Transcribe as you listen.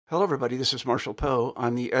Hello, everybody. This is Marshall Poe.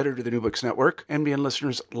 I'm the editor of the New Books Network. NBN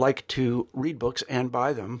listeners like to read books and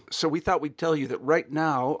buy them. So we thought we'd tell you that right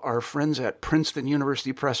now, our friends at Princeton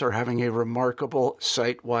University Press are having a remarkable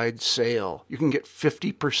site-wide sale. You can get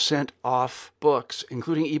 50% off books,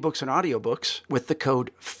 including ebooks and audiobooks, with the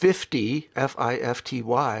code 50,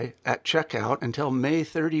 F-I-F-T-Y, at checkout until May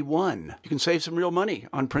 31. You can save some real money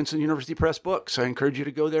on Princeton University Press books. I encourage you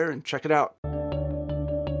to go there and check it out.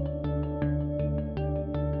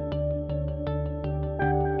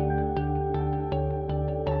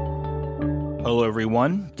 Hello,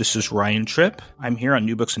 everyone. This is Ryan Tripp. I'm here on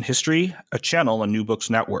New Books in History, a channel on New Books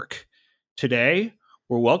Network. Today,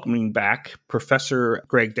 we're welcoming back Professor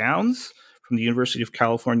Greg Downs from the University of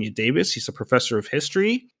California, Davis. He's a professor of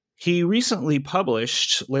history. He recently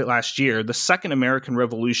published, late last year, The Second American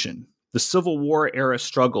Revolution, the Civil War-era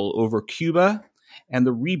struggle over Cuba and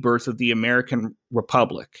the rebirth of the American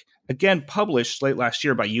Republic, again published late last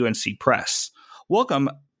year by UNC Press. Welcome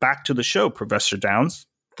back to the show, Professor Downs.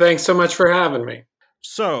 Thanks so much for having me.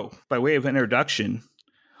 So, by way of introduction,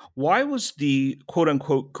 why was the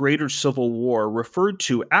quote-unquote Greater Civil War referred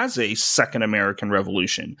to as a Second American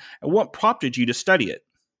Revolution, and what prompted you to study it?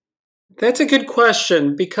 That's a good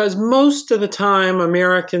question, because most of the time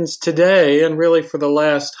Americans today, and really for the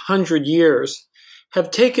last 100 years,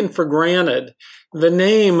 have taken for granted the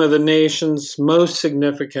name of the nation's most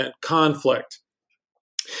significant conflict.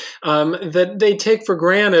 That they take for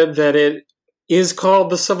granted that it is called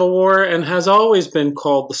the Civil War and has always been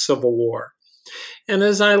called the Civil War. And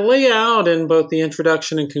as I lay out in both the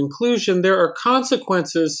introduction and conclusion, there are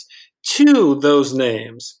consequences to those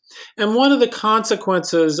names. And one of the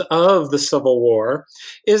consequences of the Civil War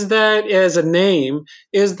is that, as a name,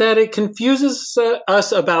 is that it confuses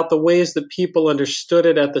us about the ways that people understood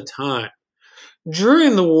it at the time.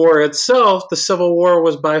 During the war itself, the Civil War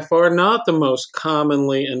was by far not the most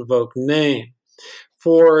commonly invoked name.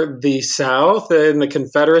 For the South, in the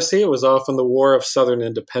Confederacy, it was often the War of Southern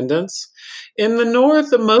Independence. In the North,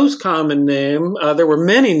 the most common name, there were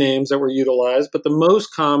many names that were utilized, but the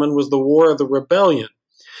most common was the War of the Rebellion.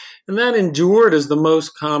 And that endured as the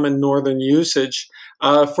most common Northern usage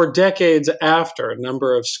for decades after. A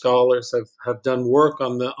number of scholars have done work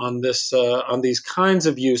on these kinds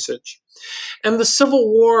of usage. And the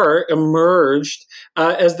Civil War emerged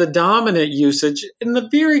as the dominant usage in the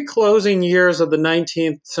very closing years of the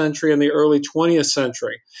 19th century and the early 20th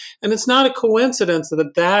century. And it's not a coincidence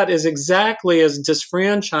that that is exactly as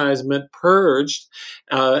disfranchisement purged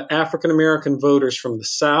African American voters from the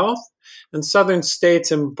South, and Southern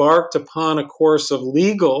states embarked upon a course of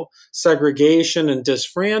legal segregation and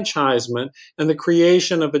disfranchisement and the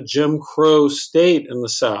creation of a Jim Crow state in the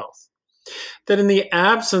South. That in the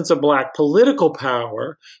absence of Black political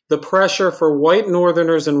power, the pressure for white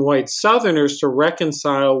Northerners and white Southerners to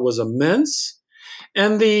reconcile was immense,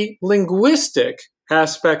 and the linguistic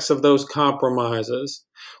aspects of those compromises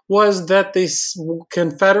was that the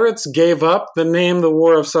Confederates gave up the name the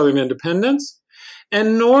War of Southern Independence,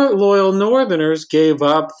 and loyal Northerners gave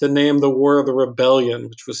up the name the War of the Rebellion,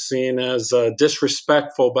 which was seen as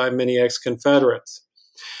disrespectful by many ex-Confederates.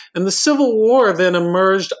 And the Civil War then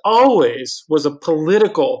emerged always was a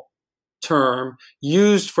political term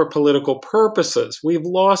used for political purposes. We've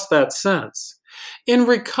lost that sense. In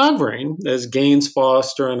recovering, as Gaines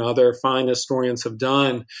Foster and other fine historians have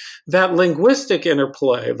done, that linguistic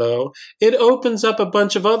interplay, though, it opens up a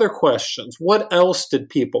bunch of other questions. What else did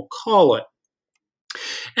people call it?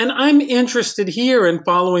 And I'm interested here in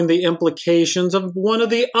following the implications of one of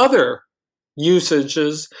the other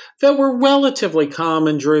usages that were relatively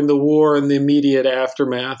common during the war and the immediate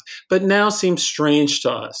aftermath, but now seem strange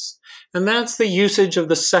to us. And that's the usage of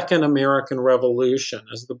the Second American Revolution.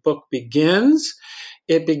 As the book begins,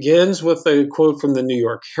 it begins with a quote from the New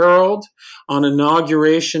York Herald on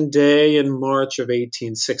Inauguration Day in March of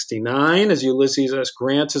 1869, as Ulysses S.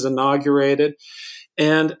 Grant is inaugurated.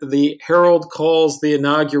 And the Herald calls the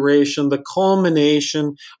inauguration the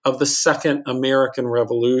culmination of the Second American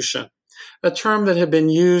Revolution. A term that had been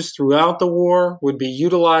used throughout the war, would be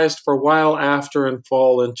utilized for a while after and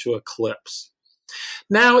fall into eclipse.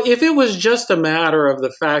 Now, if it was just a matter of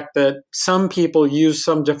the fact that some people use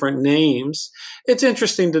some different names, it's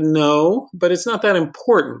interesting to know, but it's not that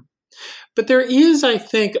important. But there is, I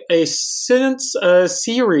think, a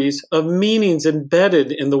series of meanings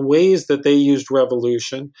embedded in the ways that they used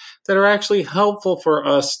revolution that are actually helpful for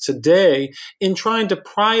us today in trying to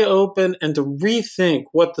pry open and to rethink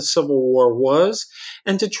what the Civil War was,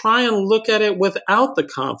 and to try and look at it without the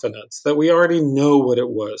confidence that we already know what it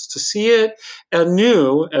was, to see it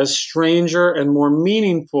anew as stranger and more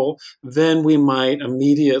meaningful than we might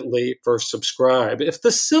immediately first subscribe. If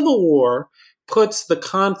the Civil War puts the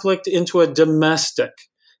conflict into a domestic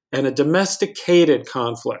and a domesticated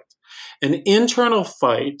conflict, an internal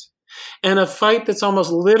fight, and a fight that's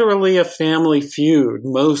almost literally a family feud,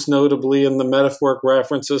 most notably in the metaphoric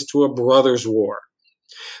references to a brother's war.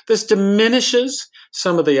 This diminishes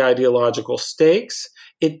some of the ideological stakes.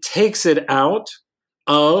 It takes it out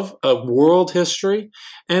of a world history,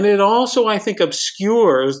 and it also, I think,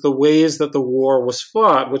 obscures the ways that the war was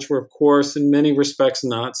fought, which were, of course, in many respects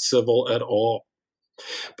not civil at all.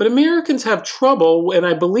 But Americans have trouble, and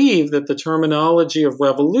I believe that the terminology of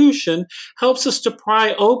revolution helps us to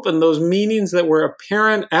pry open those meanings that were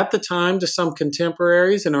apparent at the time to some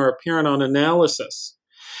contemporaries and are apparent on analysis.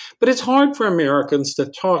 But it's hard for Americans to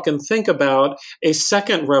talk and think about a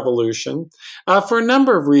second revolution for a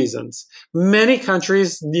number of reasons. Many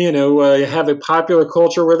countries, have a popular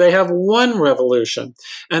culture where they have one revolution,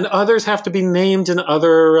 and others have to be named in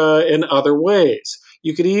other ways.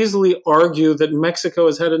 You could easily argue that Mexico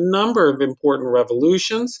has had a number of important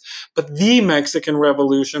revolutions, but the Mexican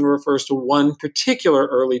Revolution refers to one particular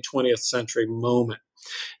early 20th century moment.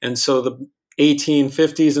 And so the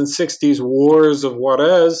 1850s and 60s wars of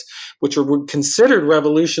Juarez, which were considered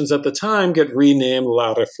revolutions at the time, get renamed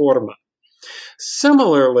La Reforma.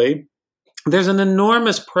 Similarly, there's an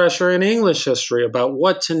enormous pressure in English history about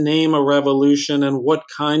what to name a revolution and what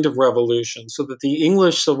kind of revolution, so that the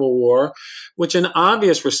English Civil War, which in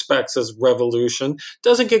obvious respects is revolution,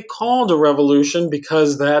 doesn't get called a revolution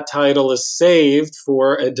because that title is saved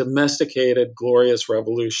for a domesticated, glorious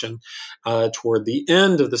revolution toward the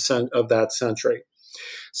end of that century.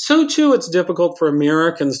 So, too, it's difficult for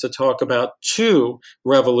Americans to talk about two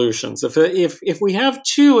revolutions. If we have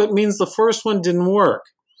two, it means the first one didn't work.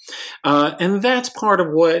 And that's part of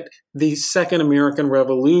what the Second American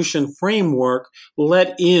Revolution framework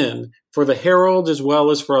let in for the Herald as well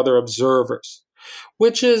as for other observers,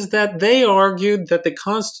 which is that they argued that the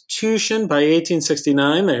Constitution by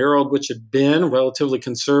 1869, the Herald, which had been relatively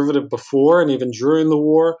conservative before and even during the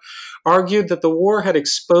war, argued that the war had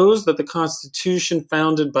exposed that the Constitution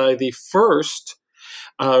founded by the first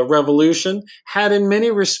revolution had in many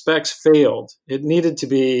respects failed. It needed to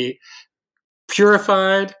be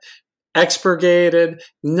purified, expurgated,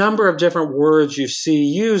 number of different words you see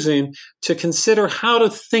using to consider how to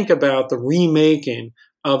think about the remaking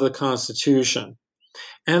of the Constitution.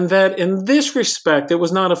 And that in this respect, it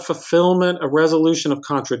was not a fulfillment, a resolution of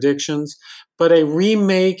contradictions, but a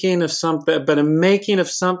remaking of something, but a making of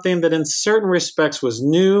something that in certain respects was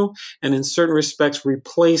new and in certain respects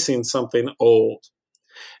replacing something old.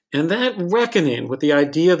 And that reckoning with the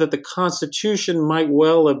idea that the Constitution might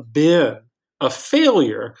well have been a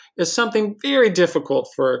failure is something very difficult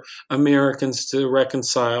for Americans to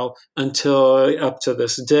reconcile until up to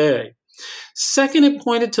this day. Second, it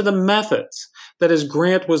pointed to the methods. That is,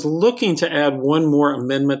 Grant was looking to add one more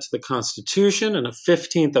amendment to the Constitution and a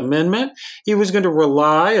 15th Amendment. He was going to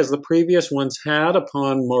rely, as the previous ones had,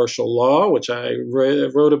 upon martial law, which I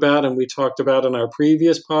wrote about and we talked about in our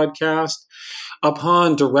previous podcast,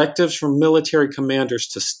 upon directives from military commanders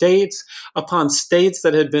to states, upon states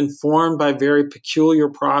that had been formed by very peculiar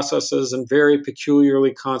processes and very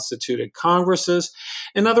peculiarly constituted Congresses.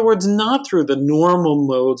 In other words, not through the normal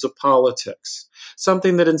modes of politics,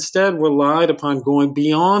 something that instead relied upon going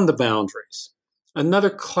beyond the boundaries. Another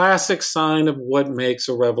classic sign of what makes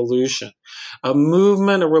a revolution, a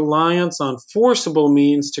movement, a reliance on forcible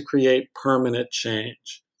means to create permanent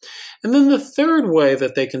change. And then the third way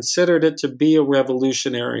that they considered it to be a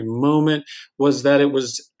revolutionary moment was that it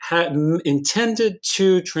was intended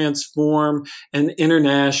to transform an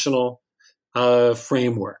international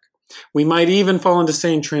framework. We might even fall into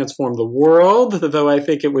saying transform the world, though I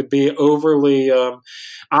think it would be overly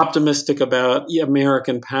optimistic about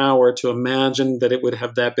American power to imagine that it would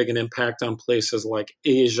have that big an impact on places like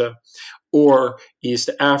Asia or East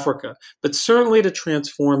Africa, but certainly to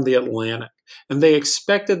transform the Atlantic. And they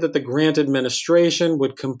expected that the Grant administration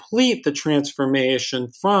would complete the transformation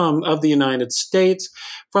of the United States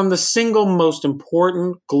from the single most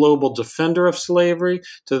important global defender of slavery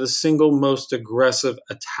to the single most aggressive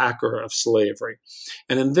attacker of slavery.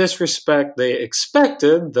 And in this respect, they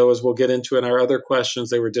expected, though as we'll get into in our other questions,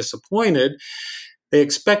 they were disappointed, They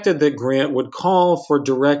expected that Grant would call for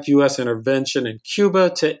direct U.S. intervention in Cuba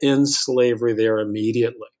to end slavery there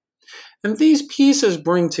immediately. And these pieces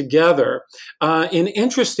bring together, in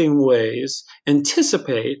interesting ways,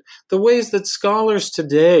 anticipate the ways that scholars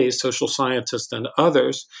today, social scientists and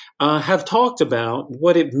others, have talked about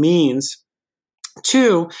what it means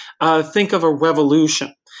to think of a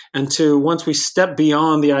revolution. And to, once we step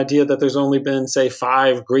beyond the idea that there's only been, say,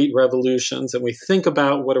 5 great revolutions, and we think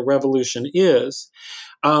about what a revolution is,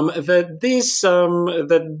 that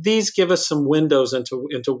these give us some windows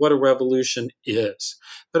into what a revolution is.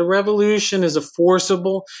 That a revolution is a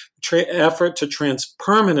forcible effort to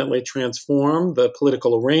permanently transform the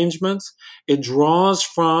political arrangements. It draws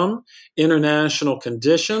from international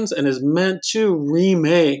conditions and is meant to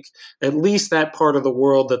remake at least that part of the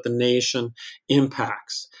world that the nation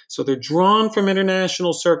impacts. So they're drawn from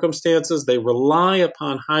international circumstances, they rely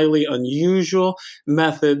upon highly unusual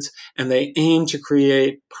methods, and they aim to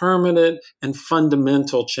create permanent and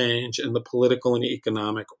fundamental change in the political and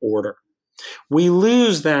economic order. We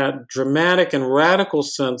lose that dramatic and radical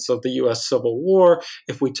sense of the U.S. Civil War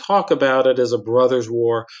if we talk about it as a brothers'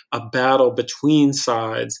 war, a battle between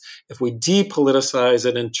sides, if we depoliticize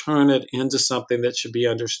it and turn it into something that should be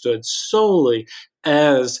understood solely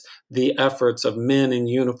as the efforts of men in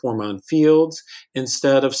uniform on fields,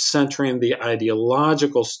 instead of centering the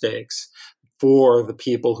ideological stakes for the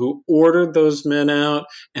people who ordered those men out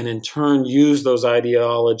and in turn used those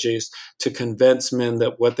ideologies to convince men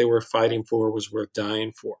that what they were fighting for was worth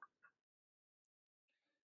dying for.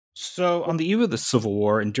 So on the eve of the Civil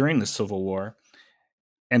War and during the Civil War,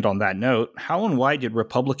 and on that note, how and why did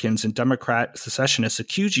Republicans and Democrat secessionists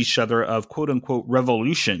accuse each other of quote-unquote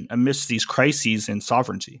revolution amidst these crises in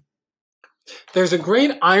sovereignty? There's a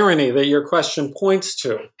great irony that your question points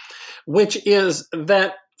to, which is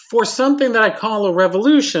that for something that I call a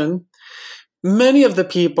revolution, many of the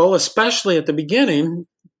people, especially at the beginning,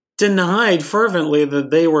 denied fervently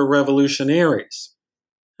that they were revolutionaries.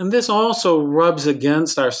 And this also rubs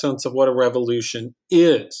against our sense of what a revolution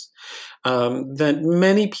is. That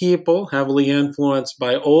many people, heavily influenced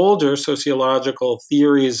by older sociological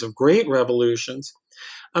theories of great revolutions,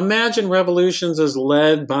 imagine revolutions as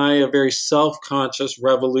led by a very self-conscious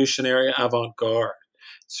revolutionary avant-garde.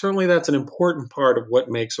 Certainly that's an important part of what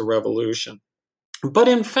makes a revolution. But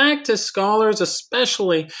in fact, as scholars,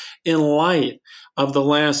 especially in light of the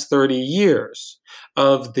last 30 years,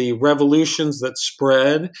 of the revolutions that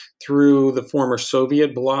spread through the former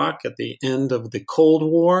Soviet bloc at the end of the Cold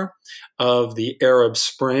War, of the Arab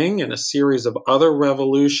Spring, and a series of other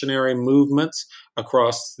revolutionary movements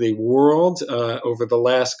across the world over the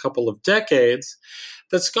last couple of decades,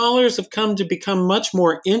 that scholars have come to become much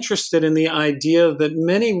more interested in the idea that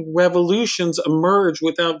many revolutions emerge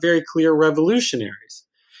without very clear revolutionaries.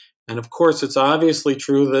 And of course, it's obviously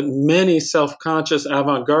true that many self-conscious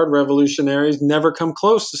avant-garde revolutionaries never come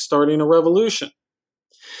close to starting a revolution.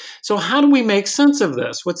 So how do we make sense of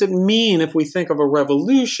this? What's it mean if we think of a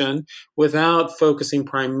revolution without focusing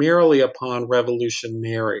primarily upon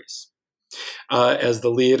revolutionaries as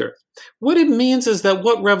the leader? What it means is that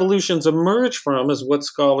what revolutions emerge from is what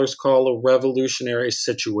scholars call a revolutionary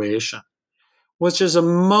situation, which is a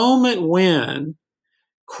moment when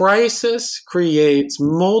crisis creates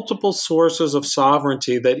multiple sources of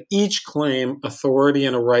sovereignty that each claim authority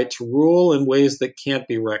and a right to rule in ways that can't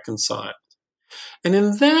be reconciled. And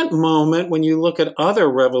in that moment, when you look at other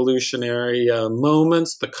revolutionary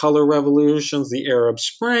moments, the color revolutions, the Arab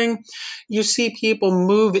Spring, you see people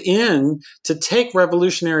move in to take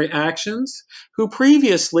revolutionary actions who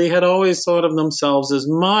previously had always thought of themselves as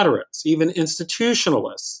moderates, even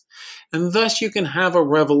institutionalists. And thus you can have a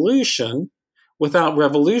revolution without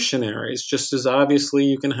revolutionaries, just as obviously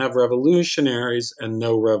you can have revolutionaries and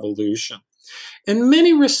no revolution. In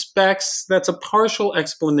many respects, that's a partial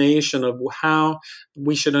explanation of how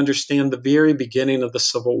we should understand the very beginning of the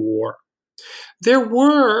Civil War. There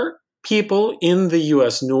were people in the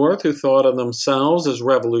U.S. North who thought of themselves as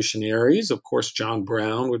revolutionaries. Of course, John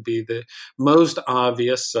Brown would be the most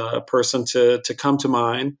obvious person to come to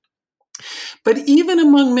mind. But even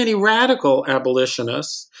among many radical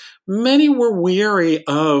abolitionists, many were weary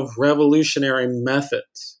of revolutionary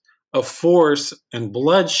methods, of force and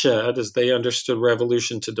bloodshed, as they understood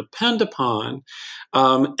revolution to depend upon,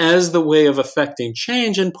 as the way of effecting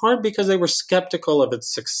change, in part because they were skeptical of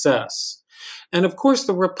its success. And of course,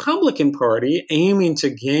 the Republican Party, aiming to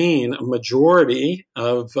gain a majority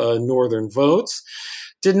of Northern votes,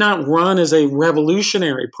 did not run as a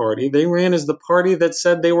revolutionary party. They ran as the party that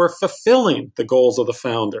said they were fulfilling the goals of the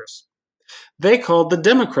founders. They called the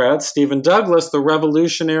Democrats, Stephen Douglas, the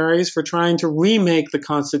revolutionaries for trying to remake the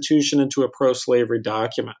Constitution into a pro-slavery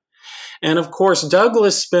document. And of course,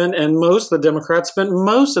 Douglas spent, and most of the Democrats spent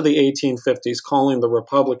most of the 1850s calling the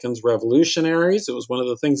Republicans revolutionaries. It was one of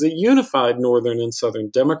the things that unified Northern and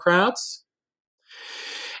Southern Democrats.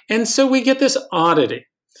 And so we get this oddity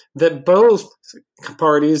that both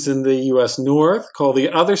parties in the U.S. North call the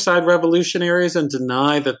other side revolutionaries and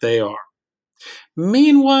deny that they are.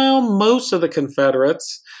 Meanwhile, most of the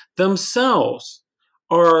Confederates themselves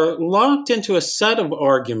are locked into a set of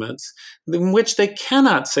arguments in which they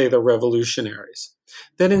cannot say they're revolutionaries.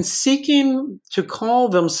 That in seeking to call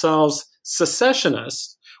themselves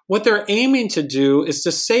secessionists, what they're aiming to do is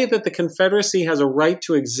to say that the Confederacy has a right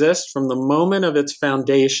to exist from the moment of its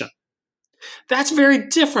foundation. That's very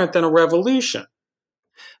different than a revolution.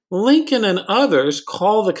 Lincoln and others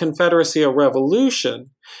call the Confederacy a revolution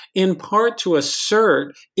in part to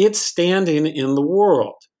assert its standing in the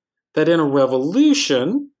world. That in a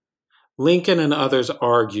revolution, Lincoln and others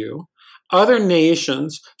argue, other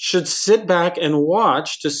nations should sit back and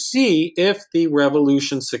watch to see if the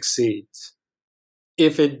revolution succeeds.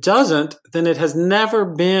 If it doesn't, then it has never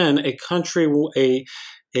been a country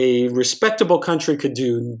a respectable country could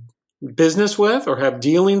do business with or have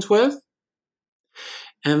dealings with.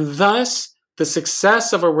 And thus, the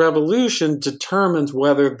success of a revolution determines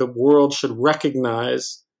whether the world should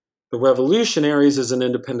recognize the revolutionaries as an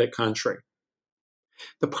independent country.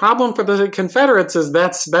 The problem for the Confederates is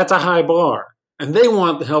that's a high bar, and they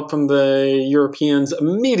want help from the Europeans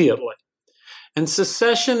immediately. And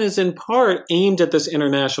secession is in part aimed at this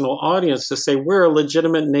international audience to say we're a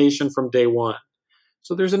legitimate nation from day one.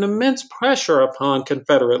 So there's an immense pressure upon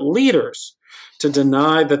Confederate leaders to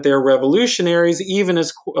deny that they're revolutionaries, even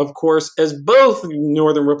as, of course, as both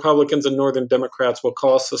Northern Republicans and Northern Democrats will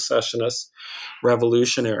call secessionists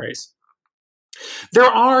revolutionaries. There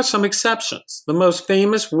are some exceptions. The most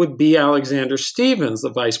famous would be Alexander Stephens, the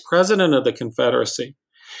vice president of the Confederacy.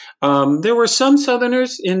 There were some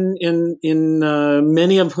Southerners,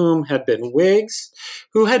 many of whom had been Whigs,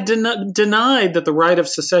 who had denied that the right of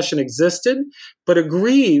secession existed, but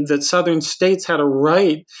agreed that Southern states had a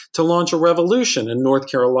right to launch a revolution. In North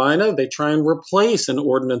Carolina, they try and replace an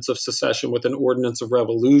ordinance of secession with an ordinance of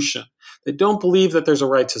revolution. They don't believe that there's a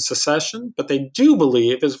right to secession, but they do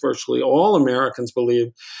believe, as virtually all Americans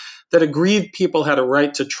believe, that aggrieved people had a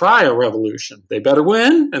right to try a revolution. They better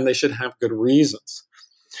win, and they should have good reasons.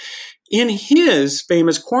 In his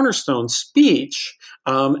famous Cornerstone speech,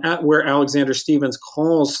 where Alexander Stephens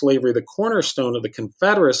calls slavery the cornerstone of the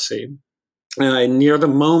Confederacy, near the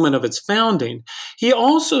moment of its founding, he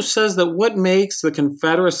also says that what makes the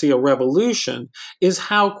Confederacy a revolution is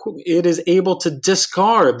how it is able to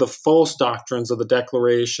discard the false doctrines of the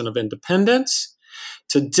Declaration of Independence,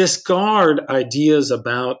 to discard ideas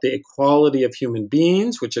about the equality of human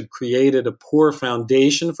beings, which had created a poor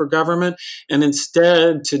foundation for government, and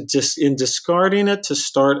instead, in discarding it, to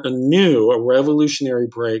start anew, a revolutionary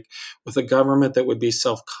break with a government that would be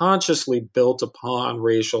self-consciously built upon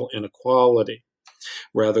racial inequality,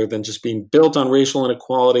 rather than just being built on racial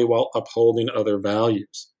inequality while upholding other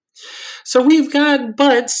values. So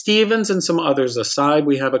but Stephens and some others aside,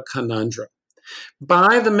 we have a conundrum.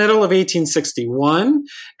 By the middle of 1861,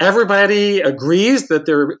 everybody agrees that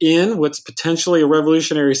they're in what's potentially a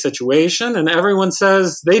revolutionary situation, and everyone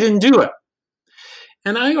says they didn't do it.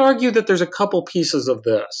 And I argue that there's a couple pieces of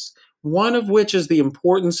this, one of which is the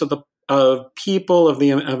importance of people of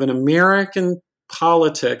an American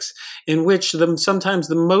politics in which sometimes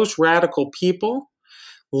the most radical people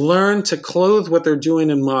learn to clothe what they're doing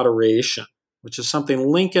in moderation, which is something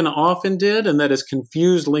Lincoln often did and that has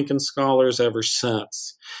confused Lincoln scholars ever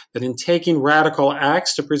since. That in taking radical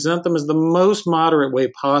acts to present them as the most moderate way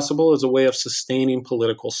possible as a way of sustaining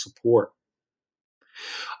political support.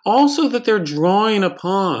 Also that they're drawing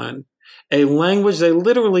upon a language they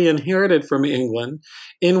literally inherited from England,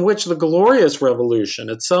 in which the Glorious Revolution,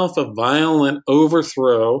 itself a violent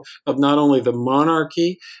overthrow of not only the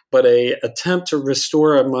monarchy, but an attempt to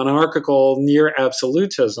restore a monarchical near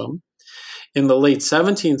absolutism, in the late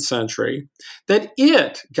 17th century, that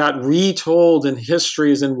it got retold in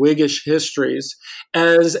histories and Whiggish histories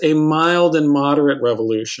as a mild and moderate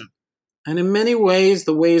revolution. And in many ways,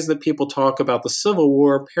 the ways that people talk about the Civil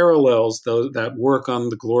War parallels that work on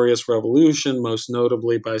the Glorious Revolution, most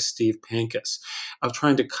notably by Steve Pincus, of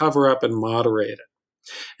trying to cover up and moderate it.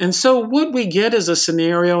 And so what we get is a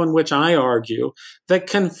scenario in which I argue that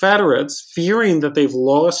Confederates, fearing that they've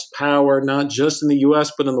lost power not just in the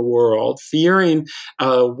U.S. but in the world, fearing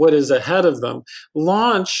what is ahead of them,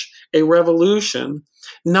 launch a revolution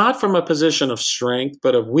not from a position of strength,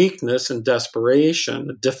 but of weakness and desperation,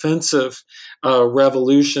 a defensive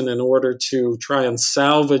revolution in order to try and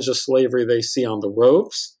salvage a slavery they see on the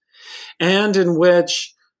ropes, and in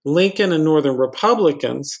which Lincoln and Northern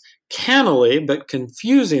Republicans cannily but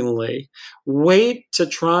confusingly wait to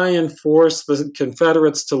try and force the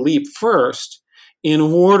Confederates to leap first in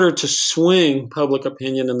order to swing public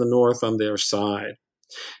opinion in the North on their side.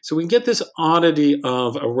 So we get this oddity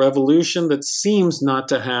of a revolution that seems not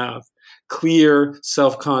to have clear,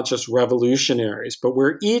 self-conscious revolutionaries, but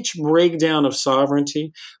where each breakdown of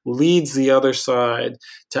sovereignty leads the other side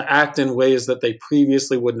to act in ways that they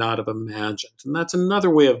previously would not have imagined. And that's another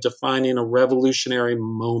way of defining a revolutionary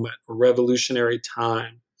moment, a revolutionary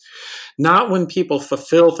time. Not when people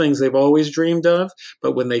fulfill things they've always dreamed of,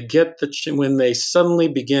 but when they suddenly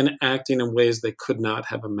begin acting in ways they could not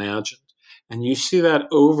have imagined. And you see that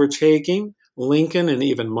overtaking Lincoln and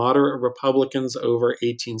even moderate Republicans over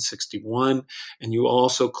 1861, and you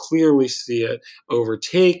also clearly see it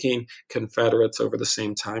overtaking Confederates over the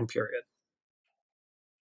same time period.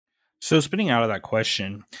 So spinning out of that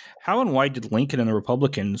question, how and why did Lincoln and the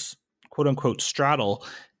Republicans, quote unquote, straddle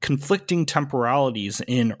conflicting temporalities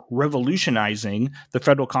in revolutionizing the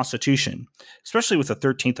federal Constitution, especially with the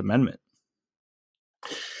 13th Amendment?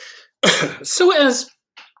 So as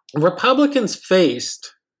Republicans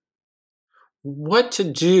faced what to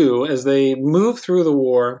do as they move through the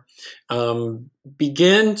war,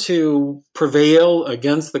 begin to prevail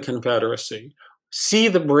against the Confederacy, see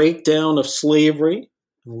the breakdown of slavery,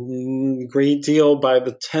 a great deal by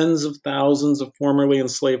the tens of thousands of formerly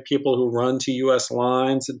enslaved people who run to U.S.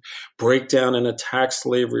 lines and break down and attack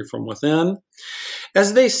slavery from within.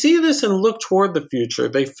 As they see this and look toward the future,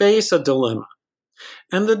 they face a dilemma.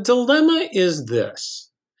 And the dilemma is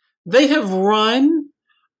this. They have run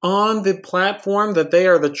on the platform that they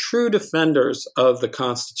are the true defenders of the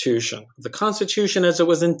Constitution as it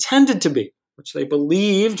was intended to be, which they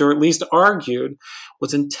believed, or at least argued,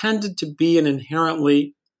 was intended to be an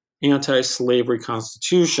inherently anti-slavery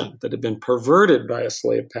Constitution that had been perverted by a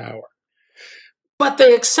slave power. But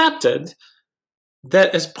they accepted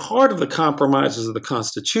that as part of the compromises of the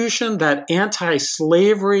Constitution, that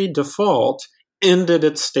anti-slavery default ended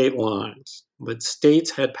at state lines, that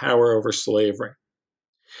states had power over slavery.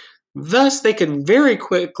 Thus, they could very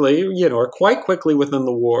quickly, or quite quickly within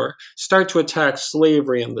the war, start to attack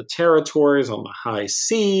slavery in the territories, on the high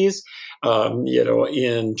seas,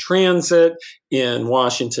 in transit, in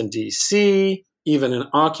Washington, D.C., even in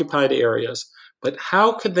occupied areas. But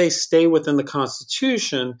how could they stay within the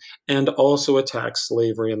Constitution and also attack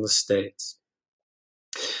slavery in the states?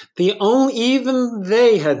 Even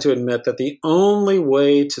they had to admit that the only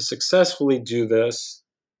way to successfully do this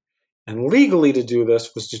and legally to do this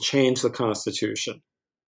was to change the Constitution.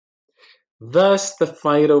 Thus, the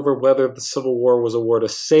fight over whether the Civil War was a war to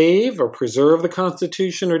save or preserve the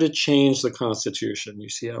Constitution or to change the Constitution. You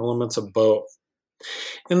see elements of both.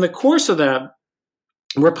 In the course of that,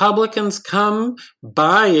 Republicans come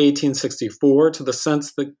by 1864 to the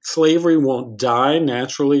sense that slavery won't die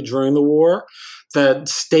naturally during the war, that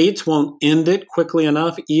states won't end it quickly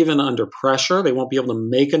enough, even under pressure. They won't be able to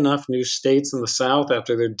make enough new states in the South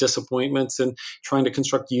after their disappointments in trying to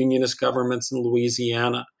construct unionist governments in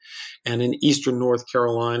Louisiana and in eastern North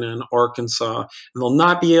Carolina and Arkansas. And they'll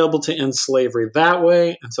not be able to end slavery that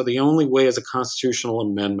way, and so the only way is a constitutional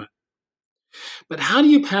amendment. But how do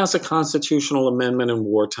you pass a constitutional amendment in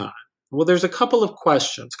wartime? Well, there's a couple of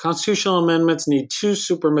questions. Constitutional amendments need two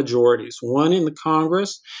supermajorities, one in the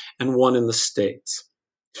Congress and one in the states.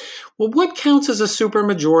 Well, what counts as a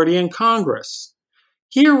supermajority in Congress?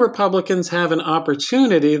 Here, Republicans have an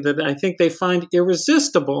opportunity that I think they find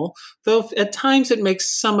irresistible, though at times it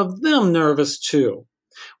makes some of them nervous too,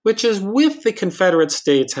 which is with the Confederate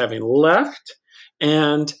states having left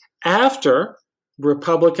and after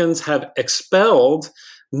Republicans have expelled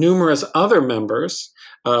numerous other members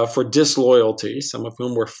for disloyalty, some of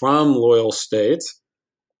whom were from loyal states,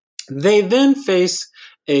 they then face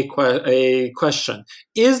a question.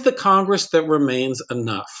 Is the Congress that remains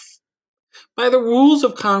enough? By the rules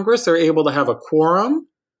of Congress, they're able to have a quorum,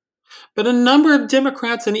 but a number of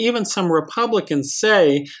Democrats and even some Republicans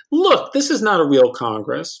say, look, this is not a real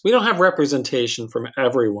Congress. We don't have representation from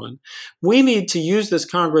everyone. We need to use this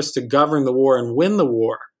Congress to govern the war and win the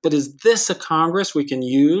war. But is this a Congress we can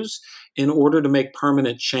use in order to make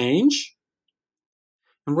permanent change?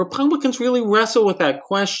 And Republicans really wrestle with that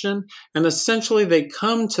question, and essentially they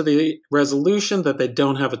come to the resolution that they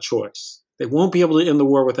don't have a choice. They won't be able to end the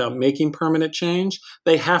war without making permanent change.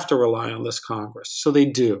 They have to rely on this Congress, so they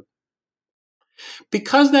do.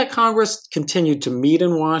 Because that Congress continued to meet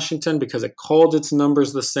in Washington, because it called its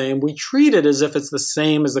numbers the same, we treat it as if it's the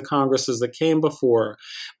same as the Congresses that came before.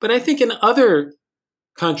 But I think in other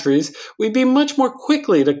countries, we'd be much more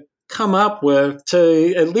quickly to come up with,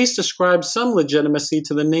 to at least ascribe some legitimacy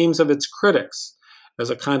to the names of its critics as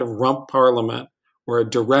a kind of rump parliament or a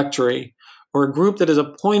directory or a group that has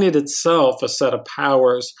appointed itself a set of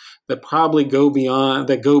powers that probably go beyond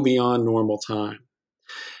normal time.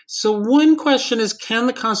 So one question is, can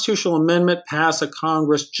the constitutional amendment pass a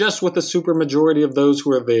Congress just with a supermajority of those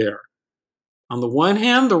who are there? On the one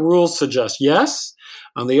hand, the rules suggest yes.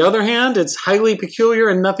 On the other hand, it's highly peculiar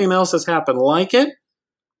and nothing else has happened like it.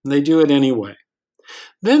 And they do it anyway.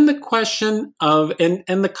 Then the question of, and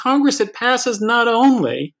the Congress it passes not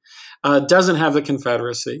only doesn't have the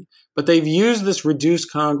Confederacy, but they've used this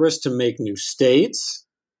reduced Congress to make new states,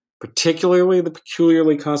 particularly the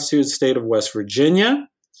peculiarly constituted state of West Virginia.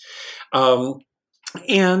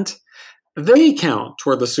 And they count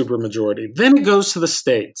toward the supermajority. Then it goes to the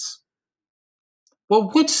states. Well,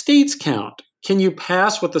 what states count? Can you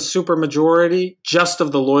pass with the supermajority just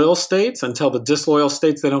of the loyal states and tell the disloyal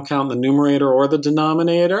states they don't count in the numerator or the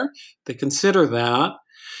denominator? They consider that.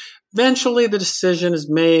 Eventually, the decision is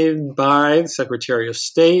made by the Secretary of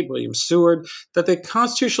State, William Seward, that the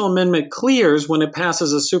constitutional amendment clears when it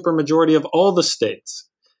passes a supermajority of all the states.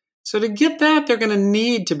 So to get that, they're going to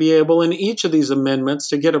need to be able in each of these amendments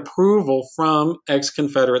to get approval from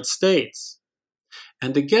ex-Confederate states.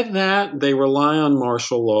 And to get that, they rely on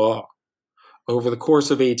martial law. Over the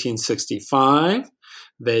course of 1865,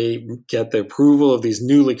 they get the approval of these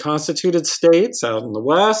newly constituted states out in the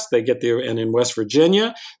West. And in West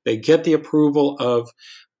Virginia, they get the approval of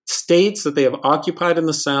states that they have occupied in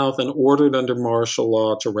the South and ordered under martial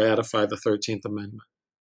law to ratify the 13th Amendment.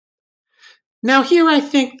 Now, here I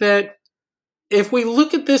think that if we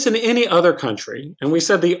look at this in any other country, and we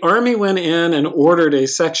said the Army went in and ordered a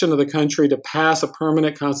section of the country to pass a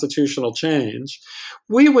permanent constitutional change,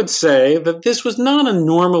 we would say that this was not a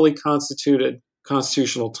normally constituted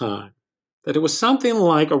constitutional time, that it was something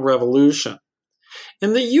like a revolution.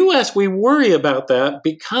 In the U.S., we worry about that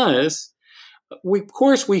because, of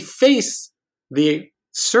course, we face the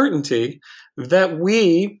certainty that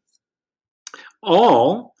we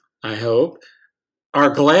all, I hope, are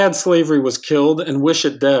glad slavery was killed and wish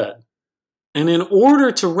it dead. And in order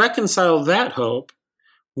to reconcile that hope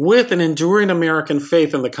with an enduring American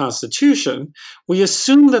faith in the Constitution, we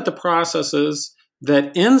assume that the processes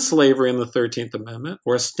that end slavery in the 13th Amendment,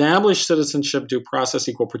 or establish citizenship, due process,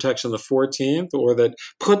 equal protection in the 14th, or that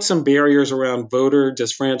put some barriers around voter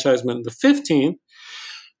disfranchisement in the 15th,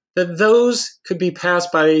 that those could be passed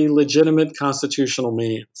by legitimate constitutional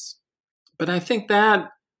means. But I think that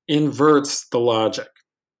inverts the logic.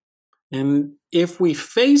 And if we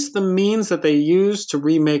face the means that they use to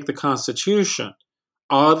remake the Constitution,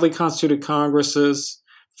 oddly constituted Congresses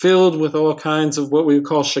filled with all kinds of what we would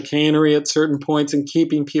call chicanery at certain points and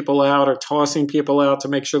keeping people out or tossing people out to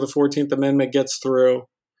make sure the 14th Amendment gets through,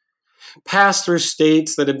 pass through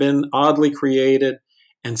states that have been oddly created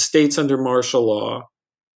and states under martial law,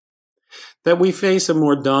 that we face a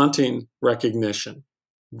more daunting recognition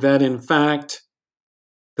that, in fact,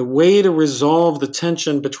 the way to resolve the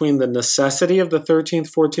tension between the necessity of the 13th,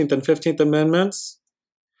 14th, and 15th Amendments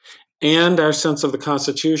and our sense of the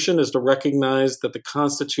Constitution is to recognize that the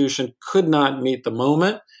Constitution could not meet the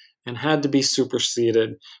moment and had to be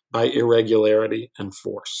superseded by irregularity and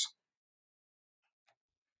force.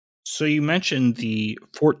 So you mentioned the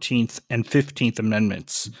 14th and 15th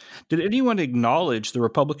Amendments. Did anyone acknowledge the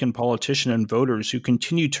Republican politician and voters who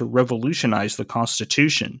continued to revolutionize the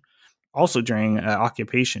Constitution, also during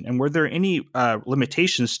occupation? And were there any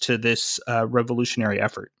limitations to this revolutionary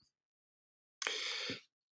effort?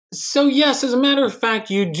 So yes, as a matter of fact,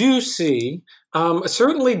 you do see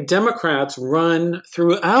certainly Democrats run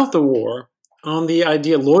throughout the war on the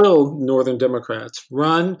idea, loyal Northern Democrats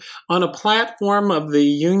run on a platform of the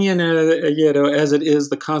Union, as it is,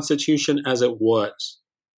 the Constitution as it was.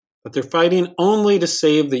 But they're fighting only to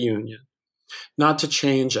save the Union, not to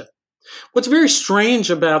change it. What's very strange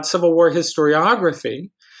about Civil War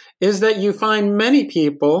historiography is that you find many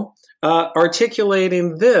people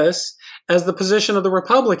articulating this as the position of the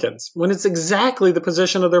Republicans, when it's exactly the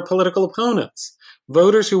position of their political opponents.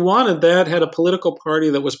 Voters who wanted that had a political party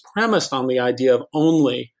that was premised on the idea of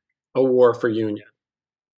only a war for union.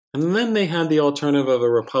 And then they had the alternative of a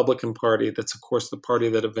Republican Party that's, of course, the party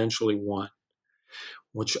that eventually won,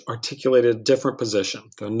 which articulated a different position,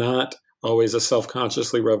 though not always a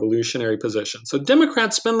self-consciously revolutionary position. So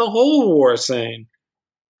Democrats spend the whole war saying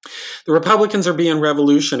the Republicans are being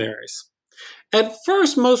revolutionaries. At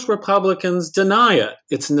first, most Republicans deny it.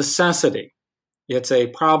 It's necessity. It's a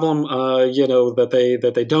problem,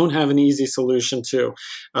 that they don't have an easy solution to.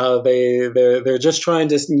 They're just trying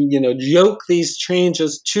to, yoke these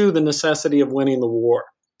changes to the necessity of winning the war.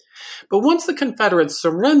 But once the Confederates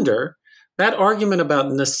surrender, that argument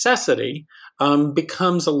about necessity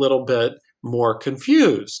becomes a little bit more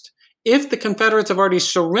confused. If the Confederates have already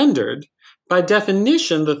surrendered, by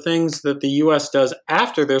definition, the things that the U.S. does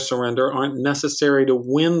after their surrender aren't necessary to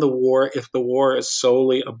win the war if the war is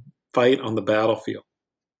solely a fight on the battlefield.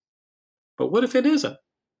 But what if it isn't?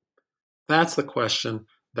 That's the question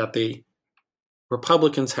that the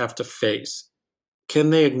Republicans have to face. Can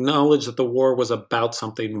they acknowledge that the war was about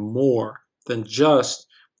something more than just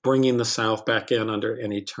bringing the South back in under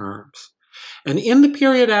any terms? And in the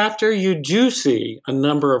period after, you do see a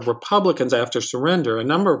number of Republicans, after surrender, a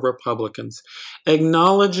number of Republicans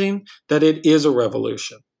acknowledging that it is a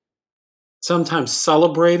revolution, sometimes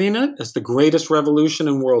celebrating it as the greatest revolution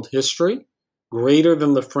in world history, greater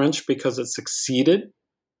than the French because it succeeded,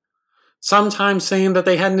 sometimes saying that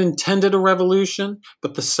they hadn't intended a revolution,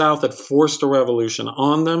 but the South had forced a revolution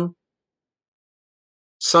on them,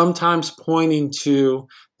 sometimes pointing to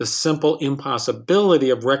the simple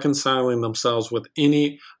impossibility of reconciling themselves with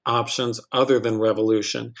any options other than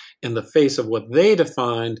revolution in the face of what they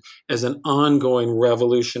defined as an ongoing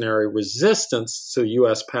revolutionary resistance to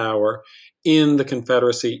U.S. power in the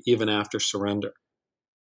Confederacy even after surrender.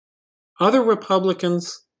 Other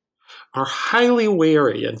Republicans are highly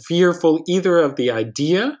wary and fearful either of the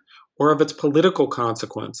idea or of its political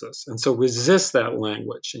consequences, and so resist that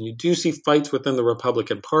language. And you do see fights within the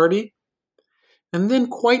Republican Party. And then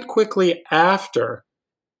quite quickly after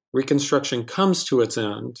Reconstruction comes to its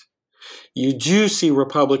end, you do see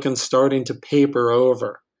Republicans starting to paper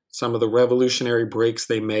over some of the revolutionary breaks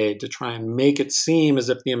they made to try and make it seem as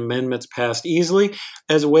if the amendments passed easily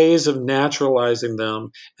as ways of naturalizing them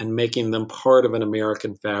and making them part of an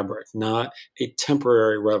American fabric, not a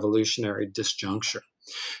temporary revolutionary disjuncture.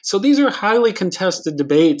 So these are highly contested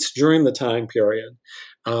debates during the time period,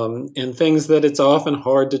 and things that it's often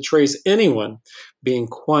hard to trace anyone being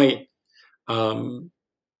quite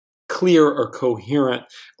clear or coherent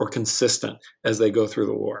or consistent as they go through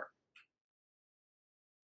the war.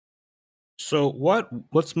 So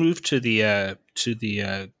let's move to the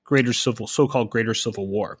so-called Greater Civil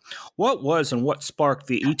War. What was and what sparked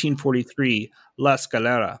the 1843 La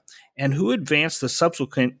Escalera, and who advanced the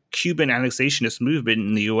subsequent Cuban annexationist movement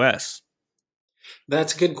in the U.S.?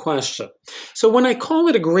 That's a good question. So when I call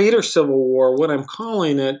it a Greater Civil War, what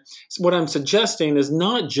I'm suggesting is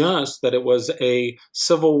not just that it was a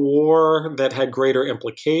civil war that had greater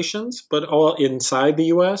implications, but all inside the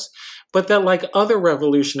U.S., but that like other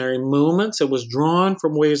revolutionary movements, it was drawn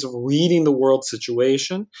from ways of reading the world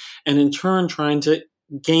situation and in turn trying to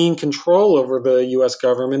gain control over the U.S.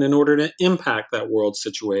 government in order to impact that world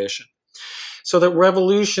situation. So that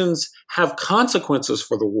revolutions have consequences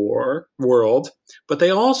for the world, but they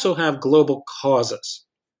also have global causes.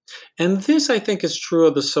 And this, I think, is true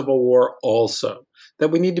of the Civil War also, that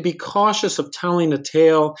we need to be cautious of telling a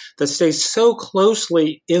tale that stays so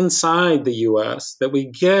closely inside the U.S. that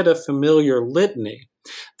we get a familiar litany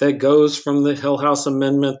that goes from the Hill House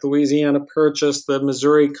Amendment, the Louisiana Purchase, the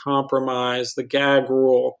Missouri Compromise, the Gag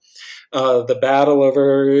Rule, the battle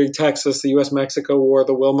over Texas, the U.S.-Mexico War,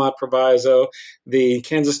 the Wilmot Proviso, the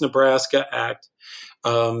Kansas-Nebraska Act,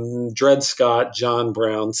 Dred Scott, John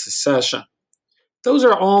Brown, secession. Those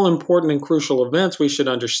are all important and crucial events we should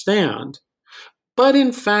understand. But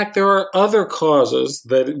in fact, there are other causes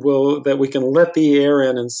that we can let the air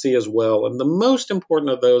in and see as well. And the most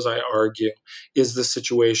important of those, I argue, is the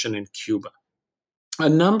situation in Cuba. A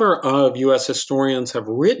number of U.S. historians have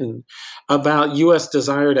written about U.S.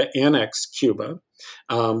 desire to annex Cuba,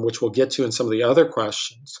 which we'll get to in some of the other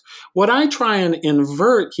questions. What I try and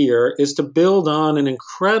invert here is to build on an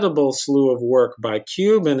incredible slew of work by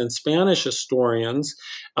Cuban and Spanish historians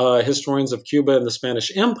of Cuba and the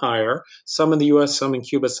Spanish Empire, some in the U.S., some in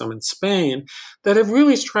Cuba, some in Spain, that have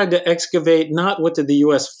really tried to excavate not what did the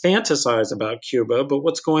U.S. fantasize about Cuba, but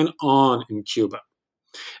what's going on in Cuba.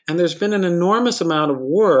 And there's been an enormous amount of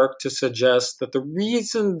work to suggest that the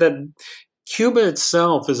reason that Cuba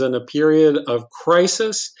itself is in a period of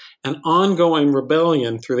crisis and ongoing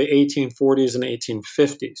rebellion through the 1840s and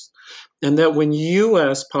 1850s, and that when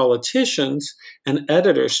U.S. politicians and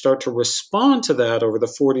editors start to respond to that over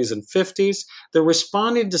the 40s and 50s, they're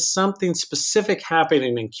responding to something specific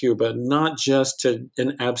happening in Cuba, not just to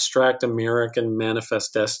an abstract American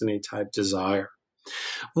manifest destiny type desire.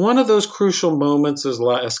 One of those crucial moments is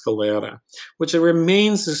La Escalera, which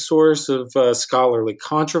remains the source of scholarly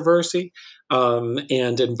controversy.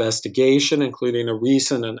 and investigation, including a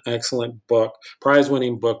recent and excellent book,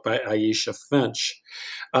 prize-winning book by Aisha Finch.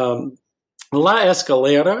 La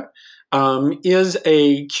Escalera is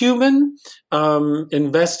a Cuban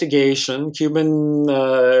investigation. Cuban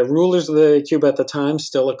rulers of Cuba at the time,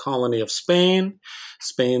 still a colony of Spain.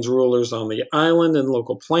 Spain's rulers on the island and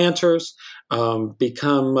local planters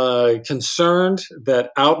become concerned that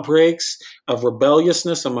outbreaks of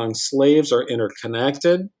rebelliousness among slaves are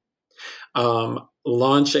interconnected,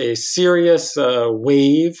 launch a serious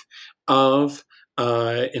wave of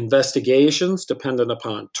investigations dependent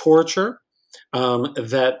upon torture,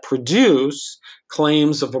 that produce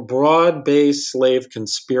claims of a broad-based slave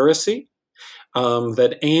conspiracy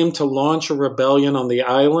that aim to launch a rebellion on the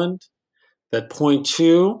island, that point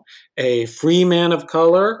to a free man of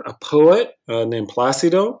color, a poet named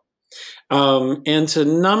Placido, and to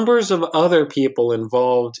numbers of other people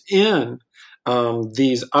involved in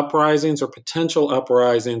these uprisings or potential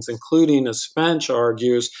uprisings, including, as Finch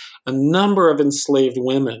argues, a number of enslaved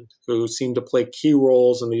women who seem to play key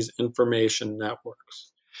roles in these information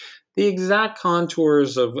networks. The exact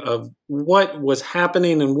contours of what was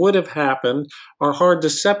happening and would have happened are hard to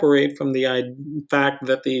separate from the fact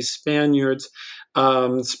that the Spaniards,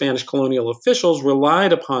 Spanish colonial officials,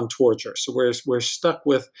 relied upon torture. So we're stuck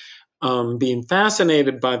with being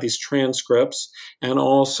fascinated by these transcripts and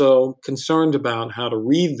also concerned about how to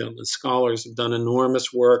read them. And scholars have done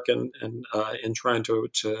enormous work in trying to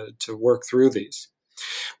work through these.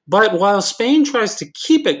 But while Spain tries to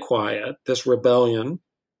keep it quiet, this rebellion,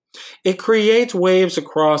 it creates waves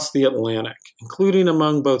across the Atlantic, including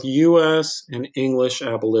among both U.S. and English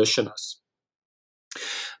abolitionists.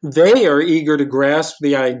 They are eager to grasp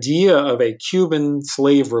the idea of a Cuban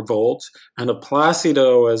slave revolt and of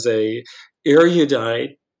Placido as a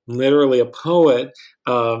erudite, literally a poet,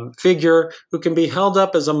 figure who can be held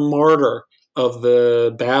up as a martyr of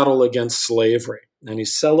the battle against slavery. And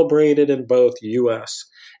he's celebrated in both U.S.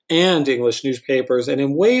 and English newspapers, and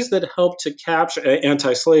in ways that help to capture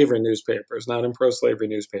anti-slavery newspapers, not in pro-slavery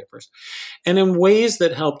newspapers, and in ways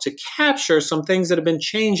that help to capture some things that have been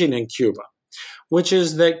changing in Cuba, which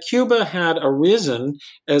is that Cuba had arisen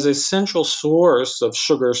as a central source of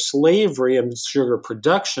sugar slavery and sugar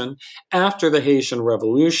production after the Haitian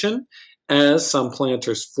Revolution, as some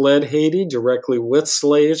planters fled Haiti directly with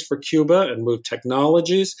slaves for Cuba and moved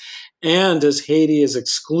technologies, and as Haiti is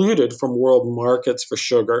excluded from world markets for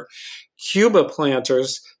sugar, Cuba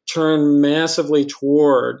planters turn massively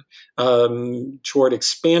toward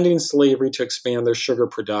expanding slavery to expand their sugar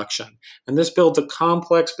production. And this builds a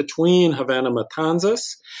complex between Havana and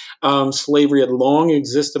Matanzas. Slavery had long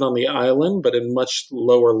existed on the island, but in much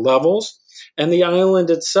lower levels. And the island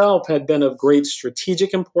itself had been of great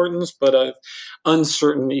strategic importance, but of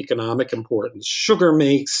uncertain economic importance. Sugar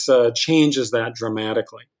changes that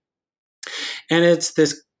dramatically. And it's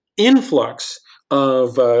this influx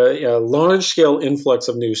of a large-scale influx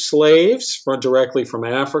of new slaves directly from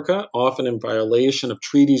Africa, often in violation of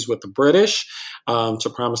treaties with the British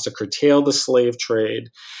to promise to curtail the slave trade,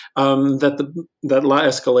 that La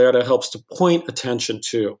Escalera helps to point attention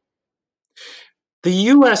to. The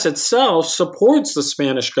U.S. itself supports the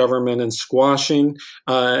Spanish government in squashing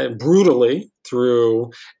brutally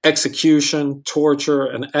through execution, torture,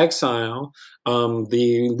 and exile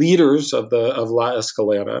the leaders of La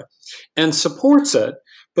Escalera, and supports it.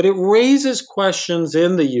 But it raises questions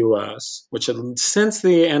in the U.S., which since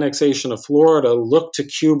the annexation of Florida looked to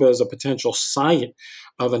Cuba as a potential site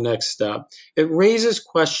of a next step. It raises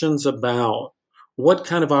questions about what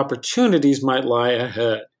kind of opportunities might lie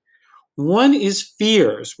ahead. One is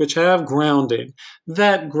fears, which have grounding,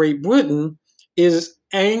 that Great Britain is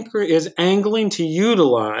angling to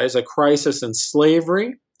utilize a crisis in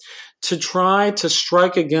slavery to try to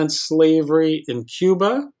strike against slavery in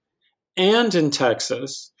Cuba and in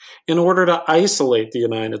Texas in order to isolate the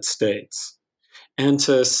United States and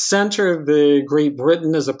to center the Great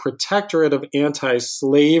Britain as a protectorate of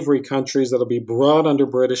anti-slavery countries that will be brought under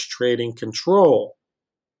British trading control.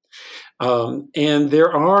 And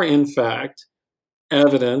there are, in fact,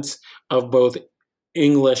 evidence of both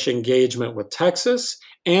English engagement with Texas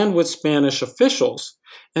and with Spanish officials.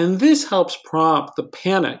 And this helps prompt the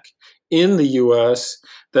panic in the U.S.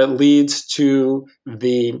 that leads to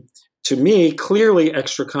me, clearly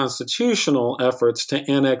extra-constitutional efforts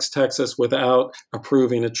to annex Texas without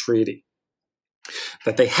approving a treaty.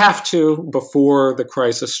 That they have to before the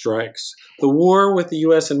crisis strikes. The war with the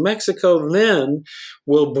U.S. and Mexico then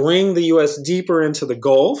will bring the U.S. deeper into the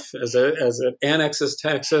Gulf as it annexes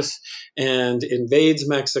Texas and invades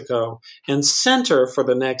Mexico, and center for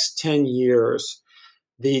the next 10 years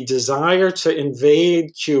the desire to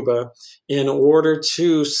invade Cuba in order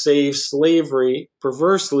to save slavery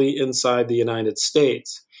perversely inside the United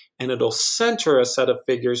States. And it'll center a set of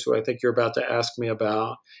figures who I think you're about to ask me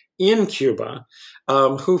about in Cuba,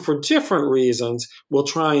 who for different reasons will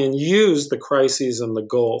try and use the crises in the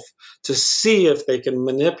Gulf to see if they can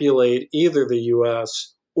manipulate either the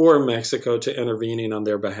U.S. or Mexico to intervening on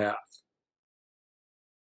their behalf.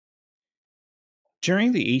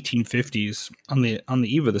 During the 1850s, on the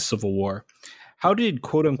eve of the Civil War, how did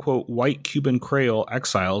quote-unquote white Cuban Creole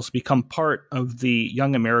exiles become part of the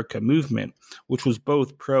Young America movement, which was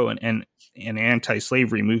both pro and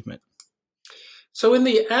anti-slavery movement? So in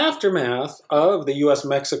the aftermath of the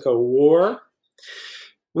U.S.-Mexico War,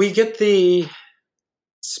 we get the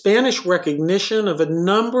Spanish recognition of a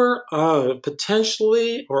number of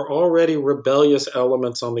potentially or already rebellious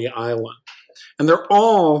elements on the island. And they're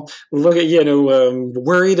all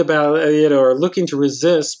worried about, or looking to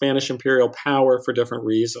resist Spanish imperial power for different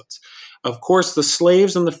reasons. Of course, the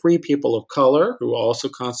slaves and the free people of color, who also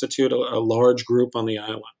constitute a large group on the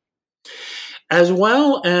island, as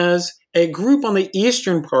well as a group on the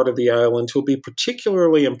eastern part of the island who will be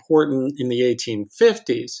particularly important in the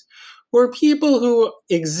 1850s, were people who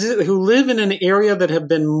live in an area that have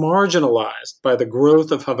been marginalized by the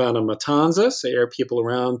growth of Havana Matanzas. They are people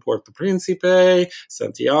around Puerto Príncipe,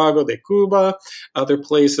 Santiago de Cuba, other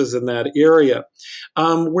places in that area,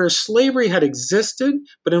 where slavery had existed,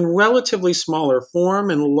 but in relatively smaller form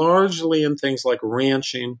and largely in things like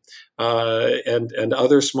ranching and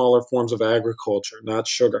other smaller forms of agriculture, not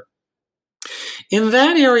sugar. In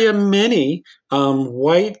that area, many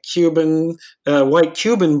white Cuban-born